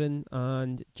 David Barron,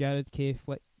 and Jared K.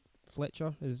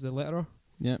 Fletcher is the letterer.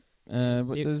 Yeah.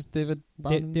 What does David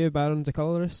Barron? David Barron's a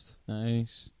colourist.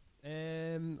 Nice.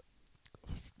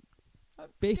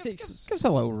 Basics. Give us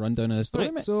a little rundown of the story,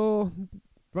 Right, mate. so,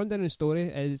 rundown of the story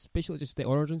is basically just the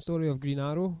origin story of Green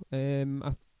Arrow.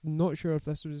 I'm not sure if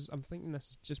this was... I'm thinking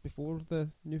this is just before the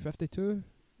New 52,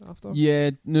 after? Yeah,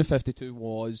 New 52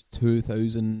 was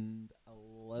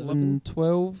 2011,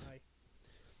 12.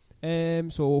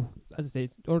 So, as I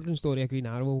said, origin story of Green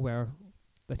Arrow, where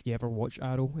if you ever watch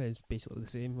Arrow, is basically the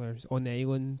same, where he's on the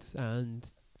island and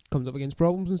comes up against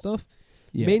problems and stuff.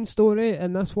 Yeah. Main story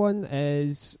in this one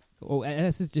is...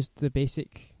 this is just the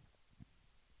basic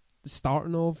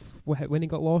starting of when he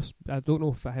got lost. I don't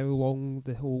know how long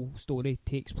the whole story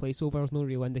takes place over. There's no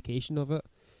real indication of it.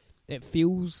 It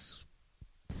feels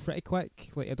pretty quick.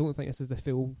 Like, I don't think this is the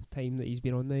full time that he's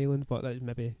been on the island, but that's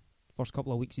maybe first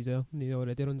couple of weeks he's there and he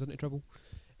already runs into trouble.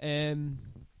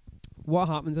 What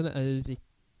happens in it is,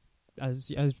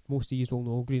 as most of you will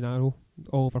know, Green Arrow,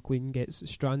 Oliver Queen gets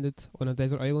stranded on a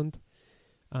desert island,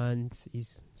 and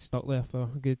he's stuck there for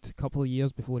a good couple of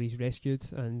years before he's rescued,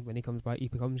 and when he comes back he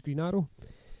becomes Green Arrow.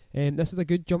 This is a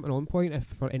good jumping on point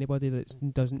for anybody that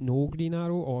doesn't know Green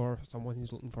Arrow, or someone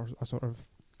who's looking for a sort of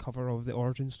cover of the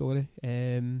origin story.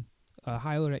 I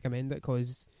highly recommend it,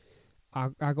 because I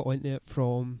got into it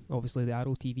from obviously the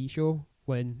Arrow TV show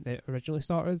when it originally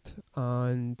started,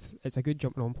 and it's a good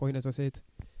jumping on point, as I said.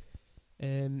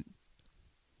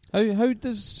 How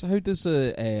does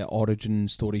the origin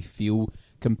story feel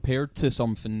compared to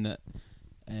something that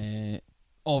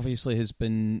obviously has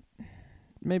been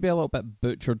maybe a little bit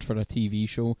butchered for a TV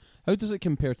show? How does it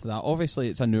compare to that? Obviously,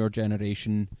 it's a newer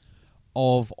generation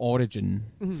of origin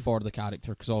Mhm. for the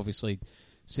character, because obviously,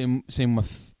 same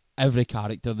with every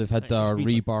character, they've had Right, their it's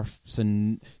weekly. rebirths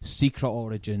and secret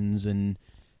origins and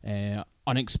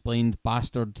unexplained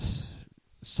bastard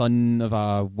son of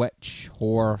a witch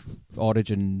whore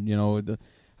origin. You know,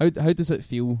 how does it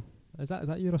feel? Is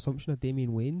that your assumption of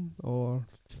Damien Wayne, or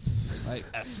Like,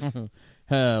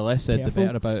 less said the Careful.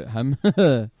 better about him.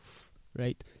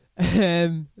 right?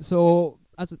 So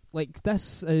as like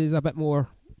this is a bit more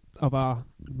of a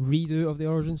redo of the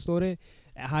origin story.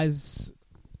 It has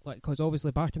because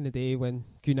obviously back in the day when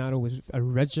Green Arrow was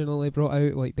originally brought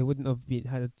out, like they wouldn't have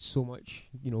had so much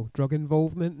drug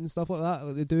involvement and stuff like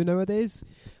that they do nowadays.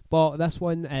 But this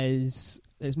one is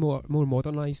more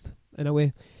modernised in a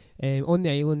way. On the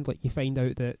island, like you find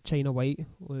out that China White,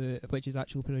 which is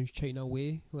actually pronounced China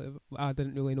Way, like, I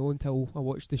didn't really know until I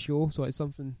watched the show, so it's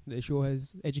something that the show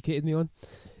has educated me on.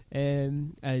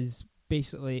 Is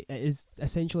basically it is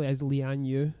essentially as Lian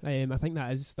Yu. I think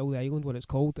that is still the island what it's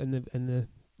called in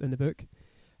the book.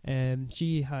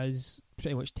 She has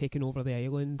pretty much taken over the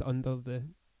island under the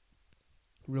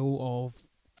role of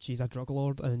she's a drug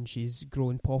lord and she's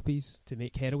growing poppies to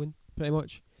make heroin, pretty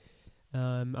much.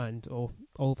 And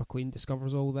Oliver Queen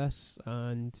discovers all this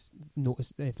and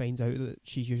finds out that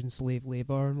she's using slave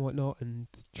labour and whatnot, and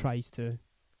tries to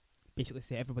basically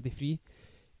set everybody free.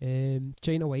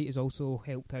 China White is also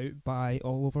helped out by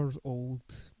Oliver's old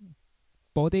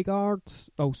bodyguard,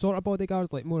 sort of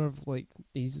bodyguard, like more of like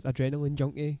he's adrenaline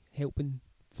junkie helping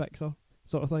fix her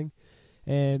sort of thing.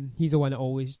 He's the one that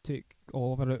always took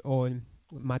Oliver out on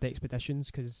mad expeditions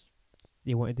because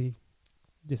they wanted to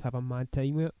just have a mad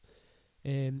time with it.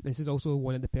 This is also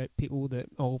one of the people that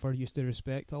Oliver used to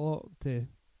respect a lot, and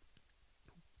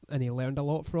he learned a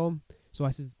lot from. So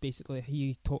this is basically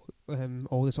he taught him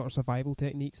all the sort of survival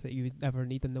techniques that you would ever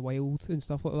need in the wild and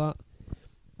stuff like that.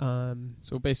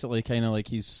 So basically, kind of like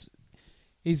he's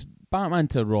Batman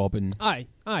to Robin. Aye,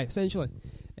 essentially.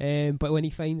 But when he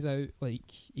finds out, like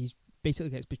he's basically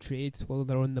gets betrayed while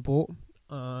they're on the boat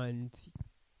and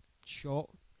shot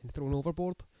and thrown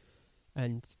overboard,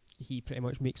 and he pretty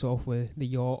much makes off with the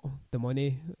yacht, the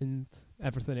money, and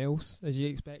everything else, as you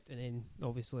expect. And then,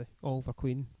 obviously, Oliver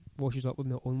Queen washes up on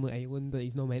the only island that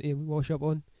he's not meant to wash up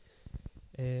on.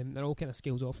 It all kind of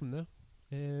scales off from there.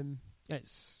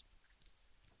 It's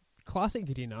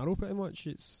classic Green Arrow, pretty much.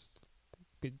 It's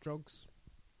good drugs.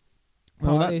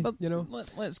 Party,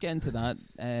 Let's get into that.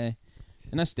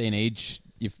 In this day and age,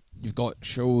 you've got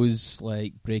shows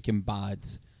like Breaking Bad,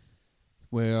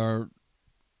 where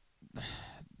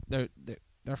they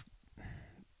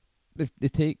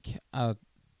take a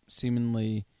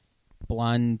seemingly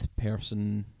bland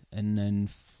person and then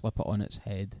flip it on its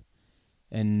head,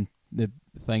 and the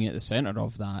thing at the centre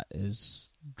of that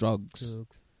is drugs.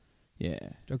 Yeah,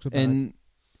 Drugs are bad. and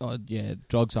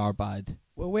drugs are bad.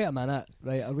 Well, wait a minute,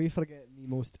 right? Are we forgetting the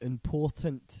most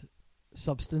important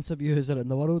substance abuser in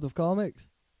the world of comics?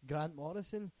 Grant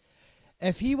Morrison.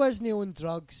 If he wasn't on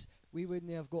drugs, we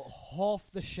wouldn't have got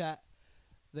half the shit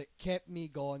that kept me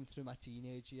going through my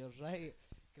teenage years, right?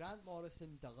 Grant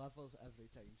Morrison delivers every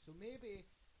time. So maybe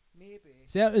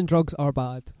Certain drugs are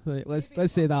bad. Right, let's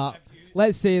say that. Have you-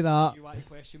 Let's say that. You want to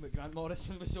question what Grant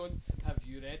Morrison was on? Have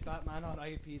you read Batman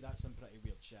R.I.P.? That's some pretty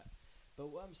weird shit. But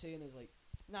what I'm saying is, like,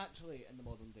 naturally in the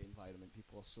modern day environment,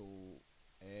 people are so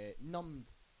numbed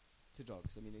to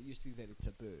drugs. I mean, it used to be very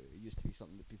taboo. It used to be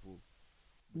something that people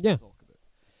would Yeah. talk about.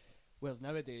 Whereas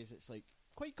nowadays, it's like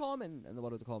quite common in the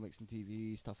world of comics and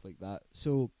TV, stuff like that.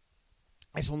 So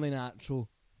it's only natural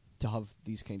to have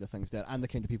these kind of things there, and the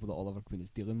kind of people that Oliver Queen is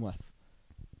dealing with.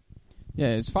 Yeah,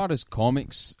 as far as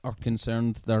comics are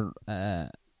concerned, there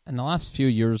in the last few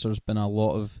years there's been a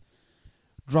lot of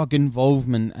drug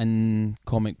involvement in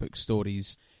comic book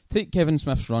stories. Take Kevin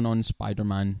Smith's run on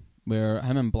Spider-Man, where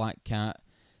him and Black Cat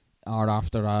are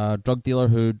after a drug dealer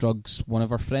who drugs one of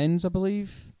her friends, I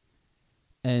believe.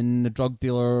 And the drug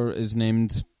dealer is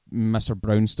named Mr.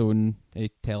 Brownstone.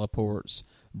 He teleports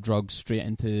drugs straight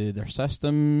into their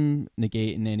system,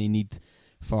 negating any need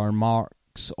for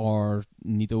marks or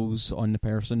needles on the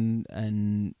person.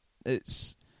 And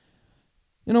it's,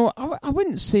 I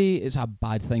wouldn't say it's a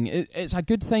bad thing. It's a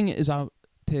good thing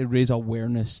to raise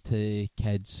awareness to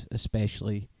kids,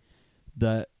 especially,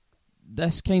 that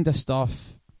this kind of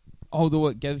stuff, although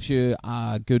it gives you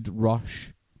a good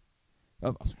rush,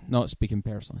 not speaking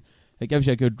personally, it gives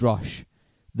you a good rush,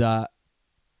 that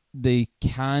they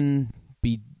can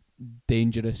be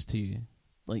dangerous to you.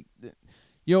 Like,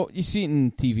 you see it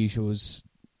in TV shows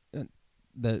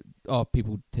that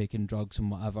people taking drugs and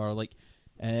whatever. Like,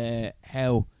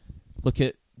 hell, look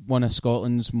at one of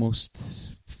Scotland's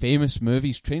most famous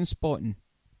movies, Trainspotting.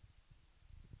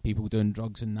 people doing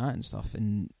drugs and that and stuff,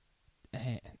 and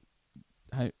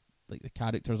how like the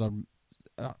characters are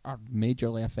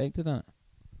majorly affected in it.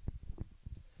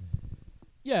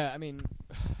 Yeah, I mean,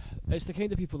 it's the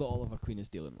kind of people that Oliver Queen is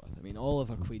dealing with. I mean,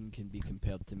 Oliver Queen can be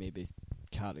compared to maybe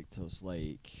characters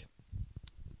like,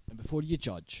 and before you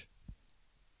judge,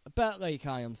 a bit like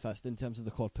Iron Fist in terms of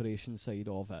the corporation side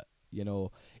of it. You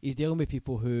know, he's dealing with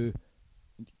people who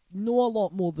know a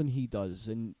lot more than he does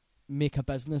and make a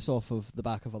business off of the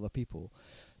back of other people,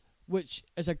 which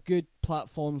is a good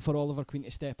platform for Oliver Queen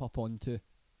to step up onto,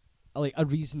 like a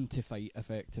reason to fight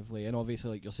effectively. And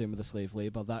obviously, like you're saying with the slave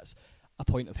labour, that's a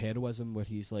point of heroism where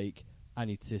he's like, I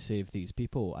need to save these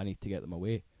people, I need to get them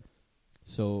away.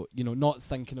 So, you know, not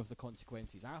thinking of the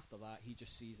consequences after that, he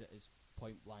just sees it as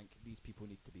point blank, these people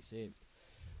need to be saved,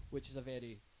 which is a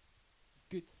very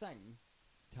good thing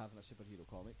to have in a superhero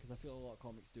comic, because I feel a lot of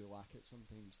comics do lack it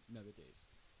sometimes nowadays.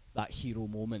 That hero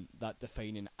moment, that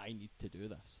defining, I need to do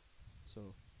this.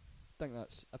 So, I think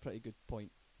that's a pretty good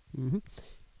point. Mm-hmm.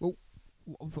 Well,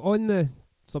 on the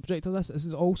subject of this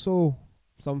is also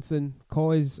something,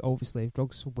 cause obviously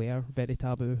drugs were very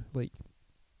taboo, like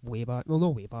way back. Well,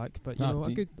 not way back, but you know,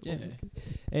 a good. Yeah.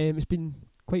 It's been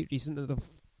quite recent that they've.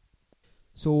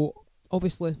 So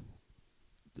obviously,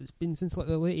 it's been since like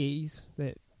the late 80s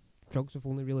that drugs have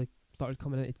only really started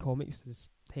coming into comics as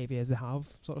heavy as they have,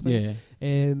 sort of thing.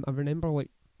 Yeah. I remember like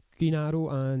Green Arrow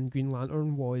and Green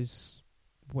Lantern was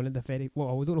one of the I don't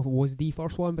know if it was the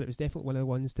first one, but it was definitely one of the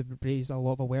ones to raise a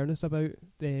lot of awareness about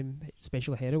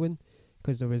especially heroin,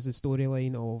 because there was a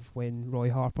storyline of when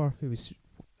Roy Harper, who was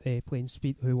playing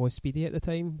who was Speedy at the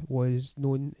time, was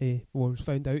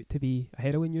found out to be a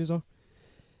heroin user.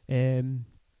 I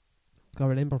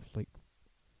remember like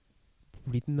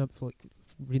reading that for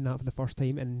the first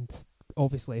time, and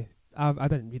obviously I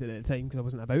didn't read it at the time because I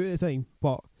wasn't about it at the time,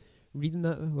 but reading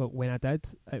that when I did,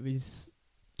 it was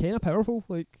kind of powerful,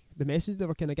 like the message they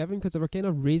were kind of giving, because they were kind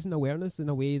of raising awareness in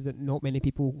a way that not many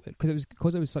people, because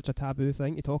it was such a taboo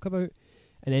thing to talk about,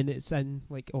 and then it's in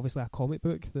like obviously a comic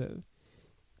book that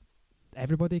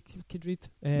everybody could read,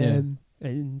 and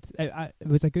it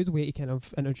was a good way to kind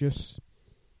of introduce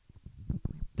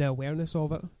the awareness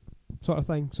of it, sort of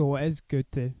thing. So it is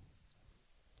good to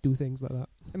do things like that.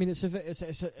 I mean,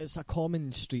 it's a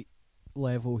common street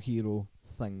level hero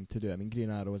thing to do. I mean, Green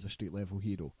Arrow is a street level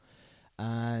hero,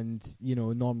 and you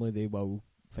know normally they will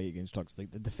fight against drugs.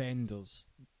 Like the Defenders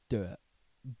do it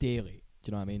daily. Do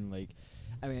you know what I mean? Like,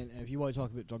 I mean, if you want to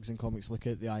talk about drugs in comics, look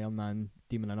at the Iron Man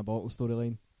Demon in a Bottle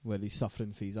storyline where he's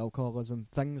suffering for his alcoholism.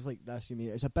 Things like this. You mean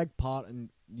it's a big part in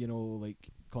like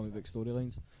comic book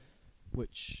storylines,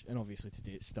 which and obviously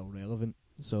today it's still relevant.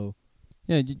 So.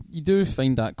 Yeah, you do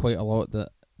find that quite a lot, that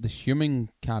the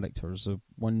human characters, the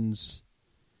ones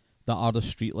that are the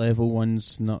street level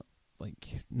ones, not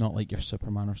like your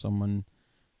Superman or someone,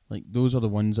 like those are the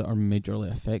ones that are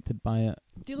majorly affected by it.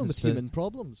 Dealing with human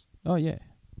problems. Oh yeah,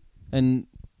 and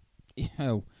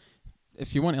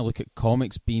if you want to look at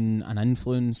comics being an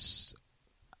influence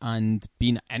and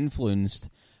being influenced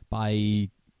by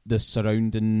the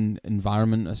surrounding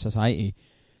environment of society,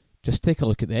 just take a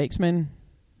look at the X-Men.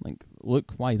 Like,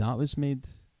 look why that was made.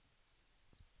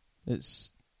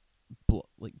 It's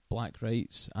like black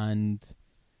rights, and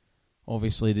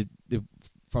obviously they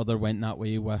further went that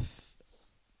way with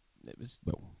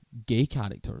gay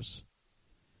characters,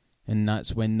 and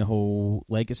that's when the whole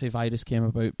legacy virus came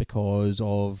about because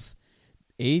of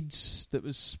AIDS that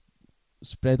was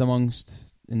spread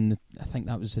amongst. I think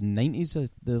that was in the 90s.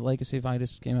 The legacy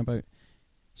virus came about.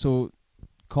 So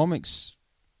comics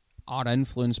are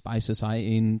influenced by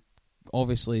society, and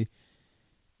obviously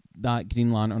that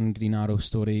Green Lantern, Green Arrow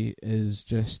story is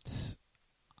just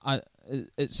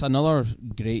it's another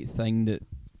great thing that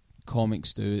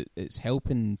comics do. It's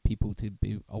helping people to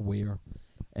be aware.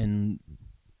 And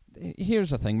here's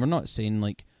the thing, we're not saying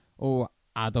like, oh,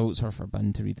 adults are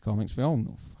forbidden to read comics. We all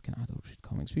know fucking adults read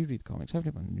comics. We read comics.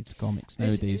 Everyone reads comics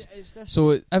nowadays.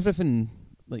 So everything,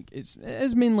 like, it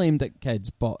is mainly aimed at kids,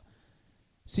 but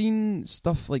seeing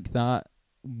stuff like that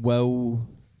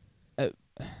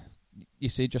you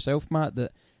said yourself, Matt,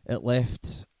 that it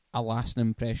left a lasting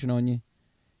impression on you.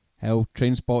 Hell,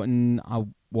 Trainspotting I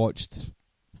watched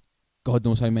God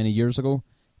knows how many years ago,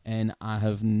 and I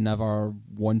have never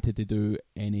wanted to do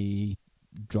any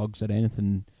drugs or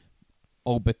anything,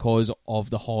 all because of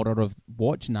the horror of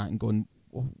watching that and going,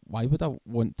 well, why would I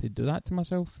want to do that to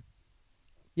myself?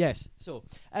 Yes, so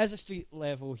as a street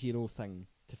level hero thing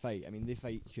to fight, I mean, they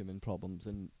fight human problems,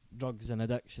 and drugs and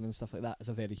addiction and stuff like that is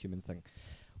a very human thing,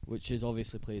 which is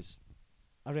obviously plays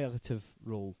a relative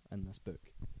role in this book.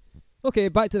 Okay,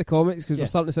 back to the comics, because we're Yes.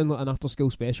 starting to sound like an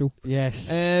after-school special.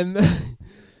 Yes.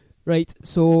 Right,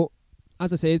 so,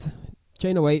 as I said,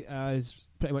 China White is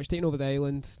pretty much taking over the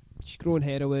island. She's growing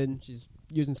heroin, she's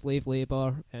using slave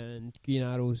labour, and Green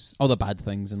Arrow's... All the bad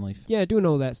things in life. Yeah, doing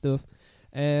all that stuff.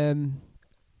 Green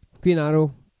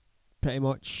Arrow pretty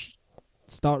much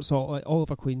starts off... Like,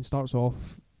 Oliver Queen starts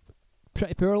off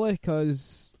pretty poorly,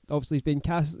 because obviously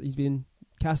he's been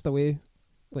cast away,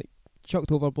 like,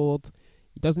 chucked overboard.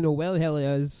 He doesn't know where the hell he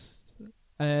is,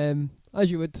 as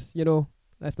you would,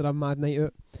 after a mad night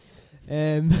out.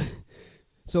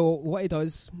 So what he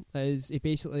does is he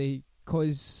basically,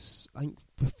 cause I think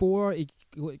before he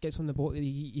gets on the boat,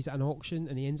 he's at an auction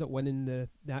and he ends up winning the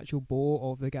actual boat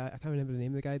of the guy. I can't remember the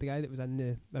name of the guy that was in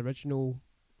the original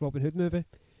Robin Hood movie,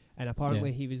 and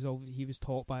apparently he was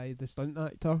taught by the stunt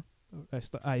actor,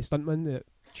 stuntman that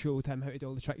showed him how to do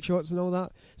all the trick shots and all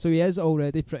that. So he is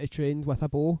already pretty trained with a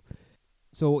bow.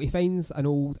 So he finds an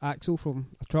old axle from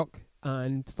a truck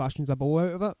and fashions a bow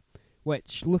out of it,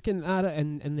 which, looking at it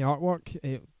in the artwork,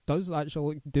 it does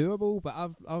actually look doable. But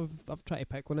I've tried to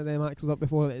pick one of them axles up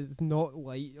before. It's not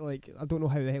light. Like, I don't know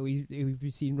how the hell he would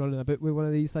be seen running about with one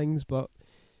of these things, but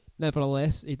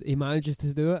nevertheless, he manages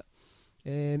to do it.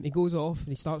 He goes off and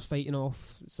he starts fighting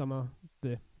off some of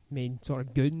the main sort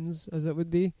of goons, as it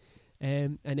would be,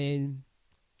 and then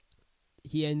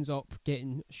he ends up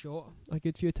getting shot a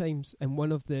good few times, and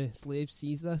one of the slaves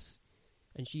sees this,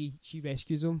 and she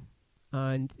rescues him,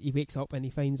 and he wakes up and he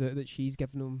finds out that she's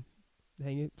given him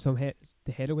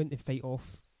the heroin to fight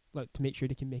off, like, to make sure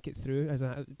they can make it through,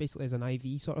 basically as an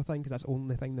IV sort of thing, because that's the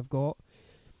only thing they've got.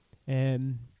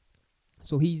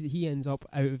 So he ends up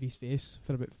out of his face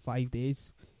for about 5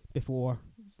 days before,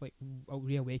 like,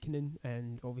 reawakening,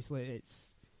 and obviously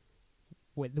it's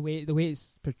the way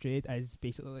it's portrayed is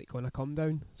basically like on a come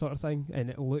down sort of thing, and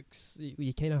it looks,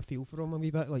 you kind of feel for him a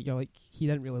wee bit, like, you're like, he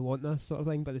didn't really want this sort of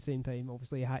thing, but at the same time,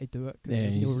 obviously he had to do it. Yeah,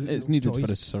 it's needed for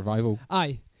his survival.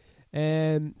 Aye.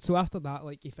 So after that,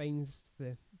 like, he finds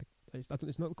it's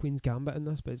not the Queen's Gambit in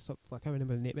this, but it's I can't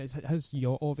remember the name. It's his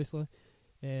yacht, obviously.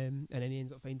 And then he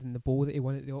ends up finding the bow that he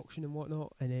won at the auction and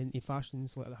whatnot, and then he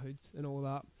fashions like the hood and all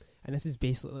that. And this is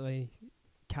basically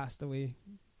Castaway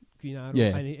Green Arrow,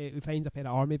 and he finds a pair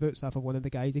of army boots after one of the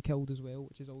guys he killed as well,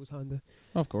 which is always handy.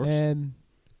 Of course.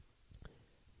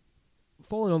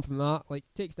 Following on from that, like,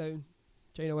 takes down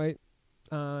China White,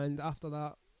 and after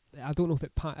that, I don't know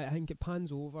if I think it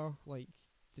pans over, like,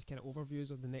 just kind of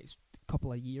overviews of the next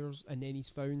couple of years, and then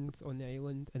he's found on the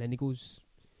island, and then he goes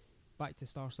back to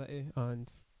Star City, and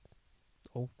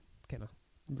all kind of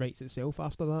writes itself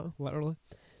after that, literally.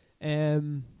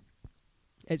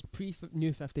 It's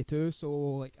pre-New 52, so,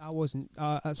 like, I wasn't.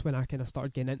 That's when I kind of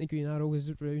started getting into Green Arrow, was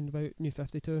around about New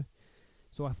 52.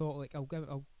 So I thought, like,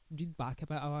 I'll read back a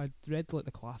bit. I'd read, like,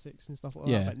 the classics and stuff like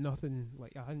that, but nothing,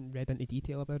 like, I hadn't read into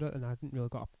detail about it, and I hadn't really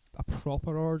got a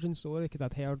proper origin story, because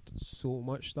I'd heard so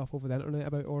much stuff over the internet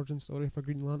about origin story for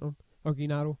Green Lantern or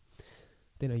Green Arrow.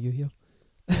 Then are you here?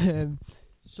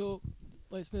 So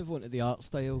let's move on to the art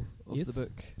style of Yes. the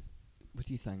book. What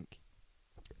do you think?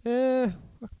 I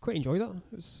quite enjoyed it.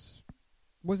 It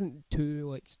wasn't too,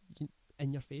 like,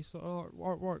 in your face sort of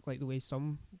artwork, like the way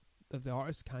some of the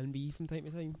artists can be from time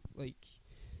to time. Like,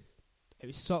 it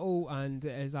was subtle, and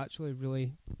it is actually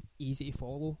really easy to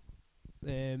follow,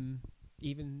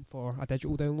 even for a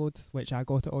digital download, which I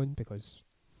got it on because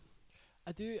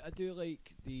I do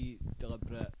like the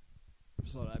deliberate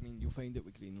sort of, I mean, you'll find it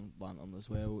with Green Lantern as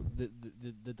well,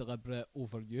 the deliberate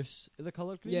overuse of the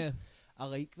colour green. yeah. I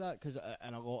like that, because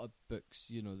in a lot of books,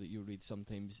 you know, that you read,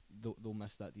 sometimes they'll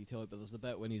miss that detail. But there's the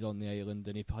bit when he's on the island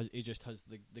and he just has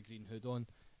the green hood on,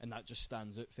 and that just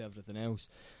stands out for everything else.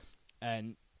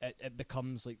 And it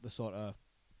becomes like the sort of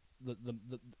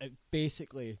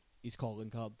basically his calling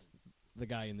card, the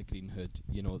guy in the green hood.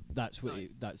 You know, that's what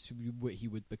he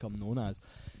would become known as.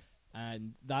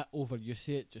 And that overuse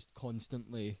it just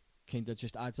constantly kind of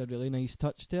just adds a really nice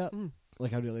touch to it.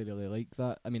 Like, I really, really like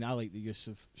that. I mean, I like the use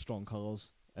of strong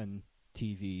colours in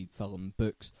TV, film,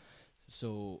 books.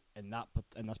 So in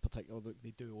this particular book,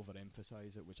 they do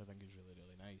overemphasise it, which I think is really,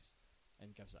 really nice,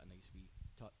 and gives it a nice wee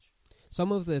touch.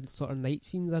 Some of the sort of night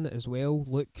scenes in it as well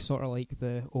look sort of like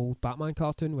the old Batman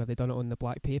cartoon where they done it on the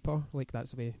black paper. Like,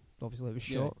 that's the way, obviously, it was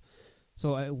shot.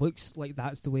 So it looks like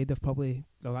that's the way that's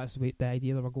the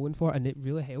idea they were going for, and it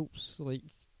really helps, like,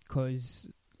 because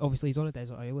obviously he's on a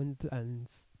desert island, and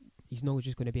he's not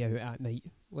just going to be out at night,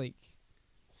 like,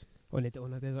 on a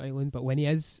desert island. But when he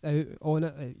is out on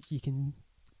it,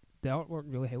 the artwork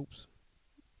really helps.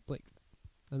 Like,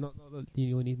 not that you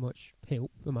really need much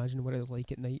help imagining what it's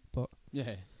like at night, but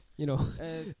Yeah. you know,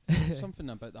 Something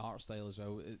about the art style as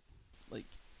well. like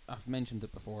I've mentioned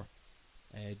it before,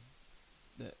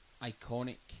 the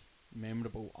iconic,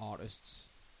 memorable artists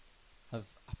have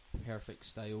a perfect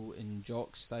style, and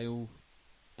Jock's style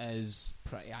is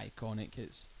pretty iconic.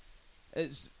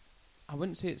 It's I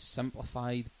wouldn't say it's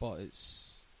simplified, but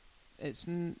it's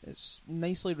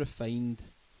nicely refined.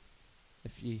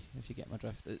 If you get my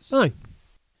drift, it's Aye.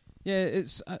 yeah,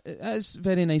 it is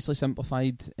very nicely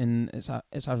simplified, and it's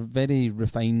a very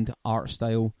refined art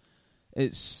style.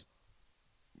 It's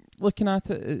looking at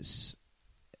it, it's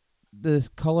the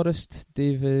colorist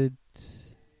David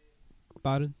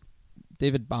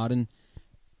Baron.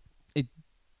 It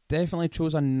definitely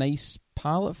chose a nice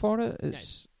palette for it.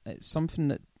 It's something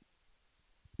that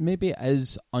maybe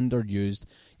is underused.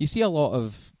 You see a lot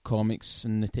of comics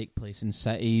and they take place in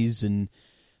cities and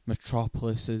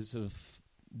metropolises of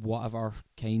whatever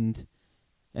kind,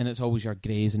 and it's always your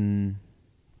greys and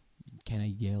kind of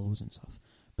yellows and stuff.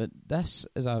 But this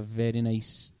is a very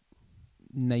nice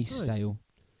style.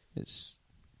 It's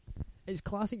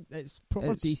classic. It's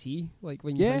proper It's- DC. Like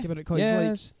when you yeah, think about it, because yeah, like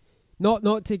it's- not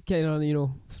to kind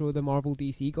of throw the Marvel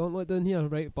DC gauntlet down here,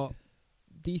 right? But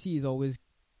DC is always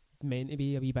meant to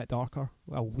be a wee bit darker.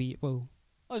 Well,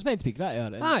 Oh, it's meant to be grittier.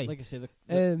 And Aye. like I say,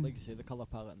 Um, the colour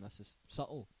palette in this is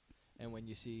subtle, and when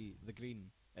you see the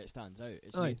green, it stands out.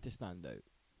 It's Aye. made to stand out.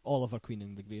 Oliver Queen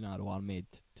and the Green Arrow are made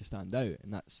to stand out,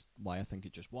 and that's why I think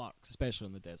it just works, especially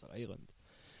on the desert island.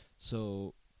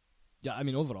 So, yeah, I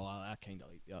mean, overall, I kind of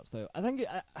like the art style. I think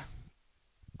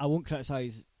I won't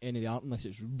criticise any of the art unless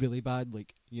it's really bad,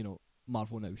 like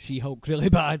Marvel now, She-Hulk really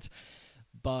bad.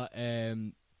 But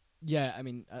yeah, I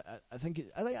mean, I think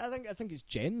it's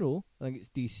general. I think it's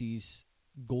DC's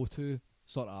go-to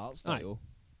sort of art style,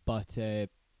 but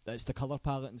it's the colour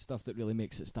palette and stuff that really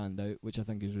makes it stand out, which I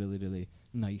think is really, really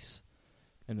nice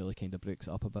and really kind of breaks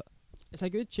it up a bit. it's a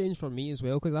good change for me as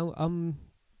well, because I'm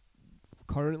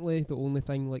currently the only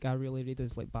thing like I really read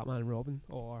is like Batman and Robin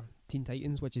or Teen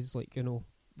Titans, which is like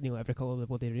nearly every colour of the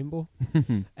bloody rainbow.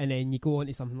 And then you go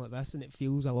onto something like this and it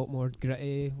feels a lot more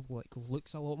gritty, like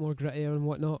looks a lot more grittier and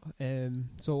whatnot.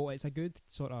 So it's a good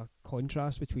sort of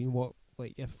contrast between what,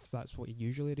 like, if that's what you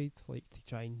usually read, like to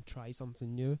try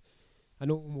something new. I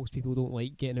know most people don't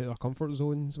like getting out of their comfort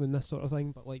zones when this sort of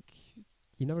thing, but like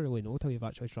you never really know till you've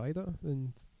actually tried it,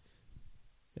 and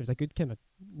it was a good kind of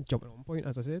jumping on point,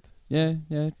 as I said. Yeah.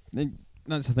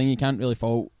 That's the thing. You can't really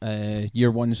fault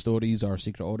year one stories or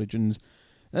Secret Origins.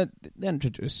 They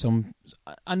introduce some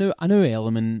a new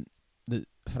element that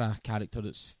for a character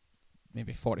that's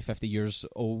maybe 40, 50 years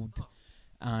old,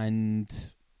 and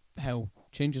hell,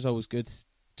 change is always good.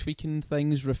 Tweaking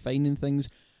things, refining things,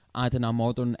 adding a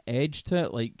modern edge to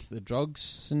it, like the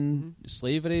drugs and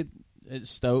slavery. It's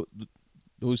still,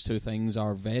 those two things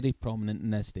are very prominent in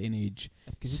this day and age.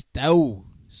 Still,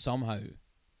 somehow.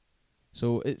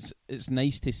 So it's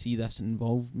nice to see this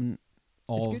involvement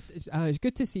of. It's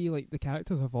good to see like the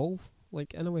characters evolve,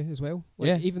 like in a way as well. Like,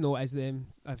 Yeah. Even though it is them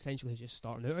essentially just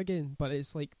starting out again, but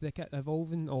it's like the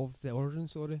evolving of the origin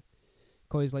story.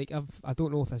 Because like I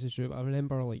don't know if this is true, but I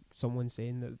remember like someone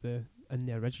saying that in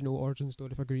the original origin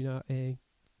story for Green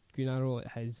Arrow,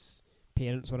 his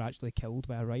parents were actually killed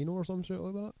by a rhino or some shit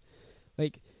like that.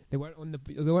 Like they weren't on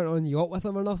the yacht with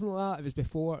him or nothing like that. It was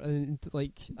before, and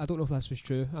like I don't know if this was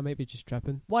true. I might be just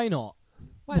tripping. Why not?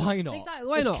 Why not? Exactly.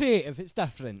 Why it's not? creative. It's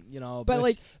different,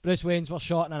 But Bruce Wayne's were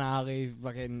shot in an alley.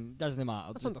 Fucking doesn't matter.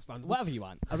 that's Just understandable. whatever you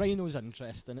want. A rhino's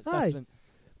interesting. It's Aye. different.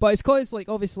 But it's because, like,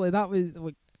 obviously that was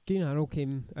like Green Arrow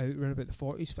came out around about the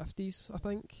 40s, 50s, I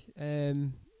think,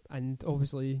 and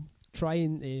obviously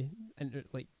trying to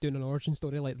doing an origin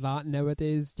story like that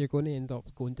nowadays, you're going to end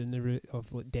up going down the route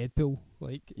of like Deadpool,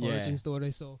 like origin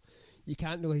story. So you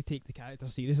can't really take the character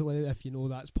seriously if you know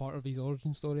that's part of his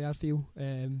origin story, I feel.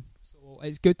 So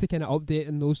it's good to kind of update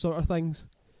in those sort of things,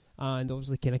 and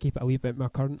obviously kind of keep it a wee bit more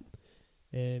current,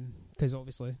 because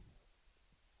obviously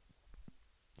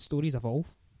stories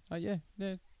evolve. Yeah.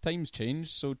 Times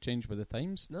change, so change with the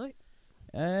times. Right.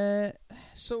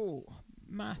 So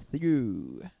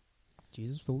Matthew,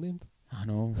 Jesus, full named. I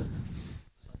know.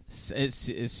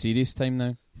 it's serious time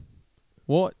now.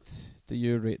 What do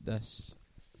you rate this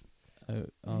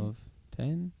out of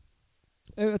 10?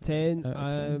 Out of 10, Out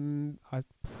of 10. I'd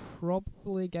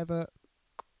probably give it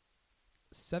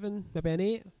 7, maybe an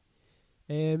 8.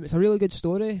 It's a really good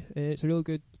story. It's a really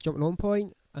good jumping on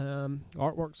point.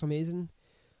 Artwork's amazing.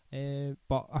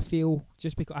 But I feel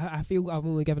just because I feel I've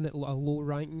only given it a low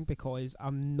ranking because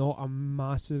I'm not a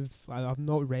massive. I've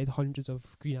not read hundreds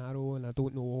of Green Arrow, and I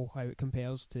don't know how it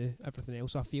compares to everything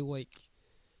else. So I feel like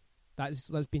that's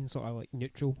been sort of like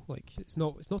neutral. Like it's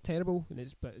not terrible,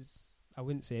 but it's I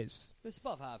wouldn't say it's. It's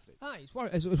above average.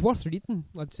 It's worth reading.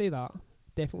 I'd say that.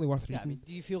 Definitely worth Yeah, reading. I mean,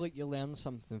 do you feel like you learn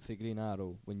something for Green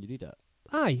Arrow when you read it?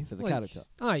 Aye, For the character?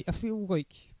 Aye, I feel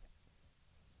like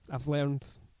I've learned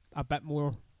a bit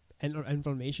more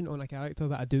information on a character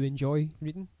that I do enjoy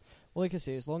reading. Well, like I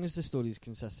say, as long as the story's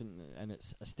consistent and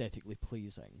it's aesthetically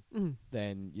pleasing,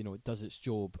 then, you know, it does its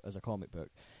job as a comic book.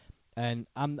 And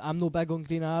I'm no big on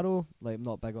Green Arrow, like I'm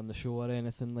not big on the show or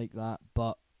anything like that,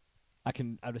 but I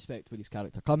respect where his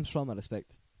character comes from, I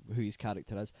respect who his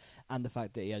character is, and the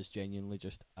fact that he is genuinely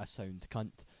just a sound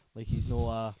cunt. Like, he's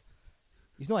not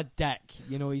a dick,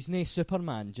 you know, he's no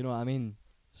Superman, do you know what I mean?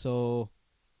 So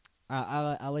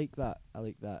I like that. I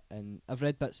like that. And I've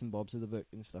read bits and bobs of the book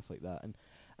and stuff like that, and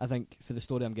I think for the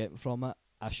story I'm getting from it,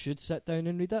 I should sit down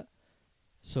and read it.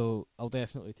 So I'll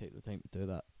definitely take the time to do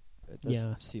that. It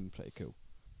does seem pretty cool.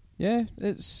 Yeah,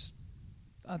 it's.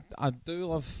 I do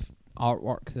love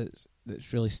artwork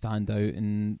that's really stand out,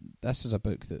 and this is a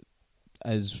book that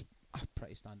is a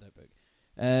pretty standout book.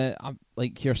 I'm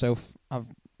like yourself.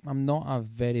 I'm not a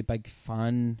very big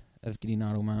fan of Green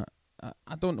Arrow, Matt.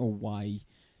 I don't know why.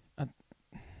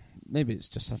 Maybe it's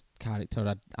just a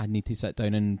character I need to sit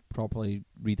down and properly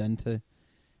read into,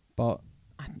 but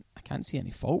I can't see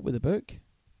any fault with the book.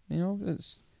 You know,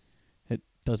 it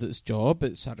does its job.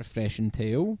 It's a refreshing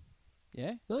tale.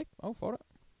 Yeah, like all for it.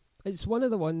 It's one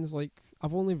of the ones, like,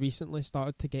 I've only recently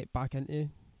started to get back into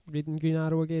reading Green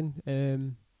Arrow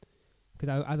again.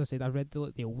 Because, as I said, I read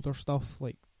the older stuff,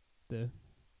 like the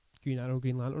Green Arrow,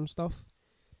 Green Lantern stuff.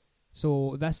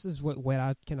 So this is where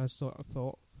I kind of sort of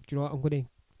thought, do you know what, I'm going to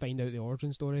find out the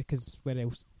origin story, because where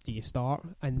else do you start?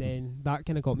 And then that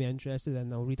kind of got me interested,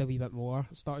 and I'll read a wee bit more.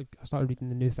 I started reading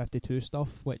the New 52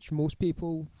 stuff, which most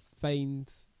people find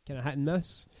kind of hit and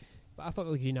miss. But I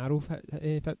thought the Green Arrow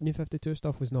New 52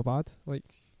 stuff was not bad. Like,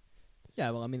 yeah,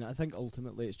 well, I mean, I think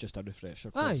ultimately it's just a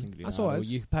refresher aye, course in Green Arrow.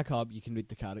 You pick up, you can read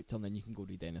the character, and then you can go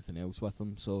read anything else with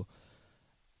them. So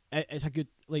it's a good,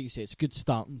 like you say, it's a good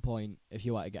starting point if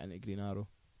you want to get into Green Arrow.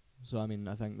 So I mean,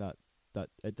 I think that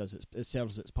it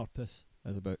serves its purpose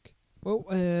as a book. Well,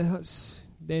 that's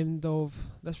the end of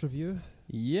this review.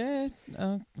 Yeah,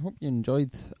 I hope you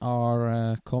enjoyed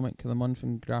our comic of the month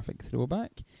and graphic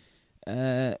throwback.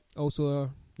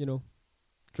 Also,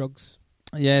 drugs.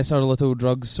 Yes, our little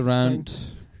drugs around.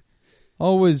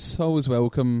 Always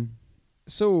welcome.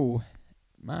 So,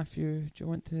 Matthew, do you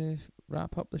want to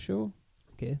wrap up the show?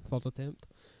 Okay, third attempt.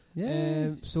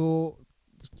 Yeah. So,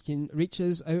 you can reach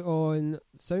us out on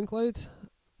SoundCloud,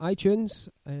 iTunes.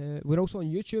 We're also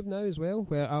on YouTube now as well,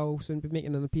 where I'll soon be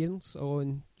making an appearance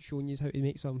on showing you how to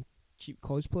make some cheap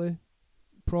cosplay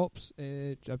props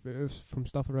from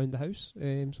stuff around the house.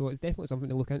 So it's definitely something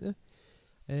to look into.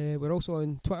 We're also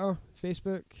on Twitter,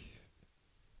 Facebook,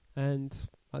 and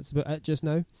that's about it just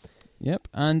now. Yep,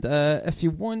 and if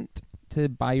you want to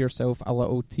buy yourself a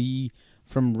little tee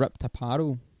from Ripped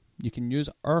Apparel, you can use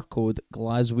our code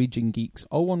Glaswegian Geeks,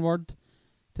 all one word,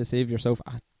 to save yourself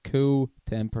a cool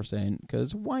 10%.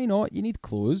 Because why not? You need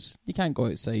clothes. You can't go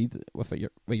outside with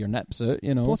your nips out,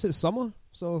 you know. Plus it's summer,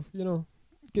 so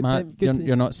good Matt, time.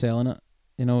 You're not selling it.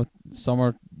 You know,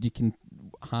 summer you can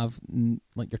have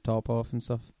like your top off and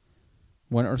stuff.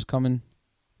 Winter's coming.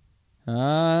 What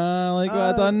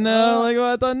I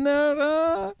done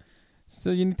there.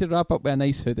 So you need to wrap up with a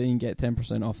nice hoodie and get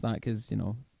 10% off that, because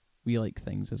we like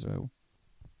things as well.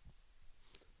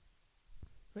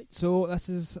 Right, so this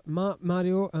is Matt,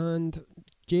 Mario, and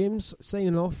James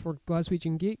signing off for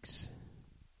Glaswegian Geeks.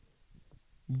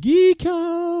 Geek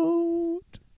out!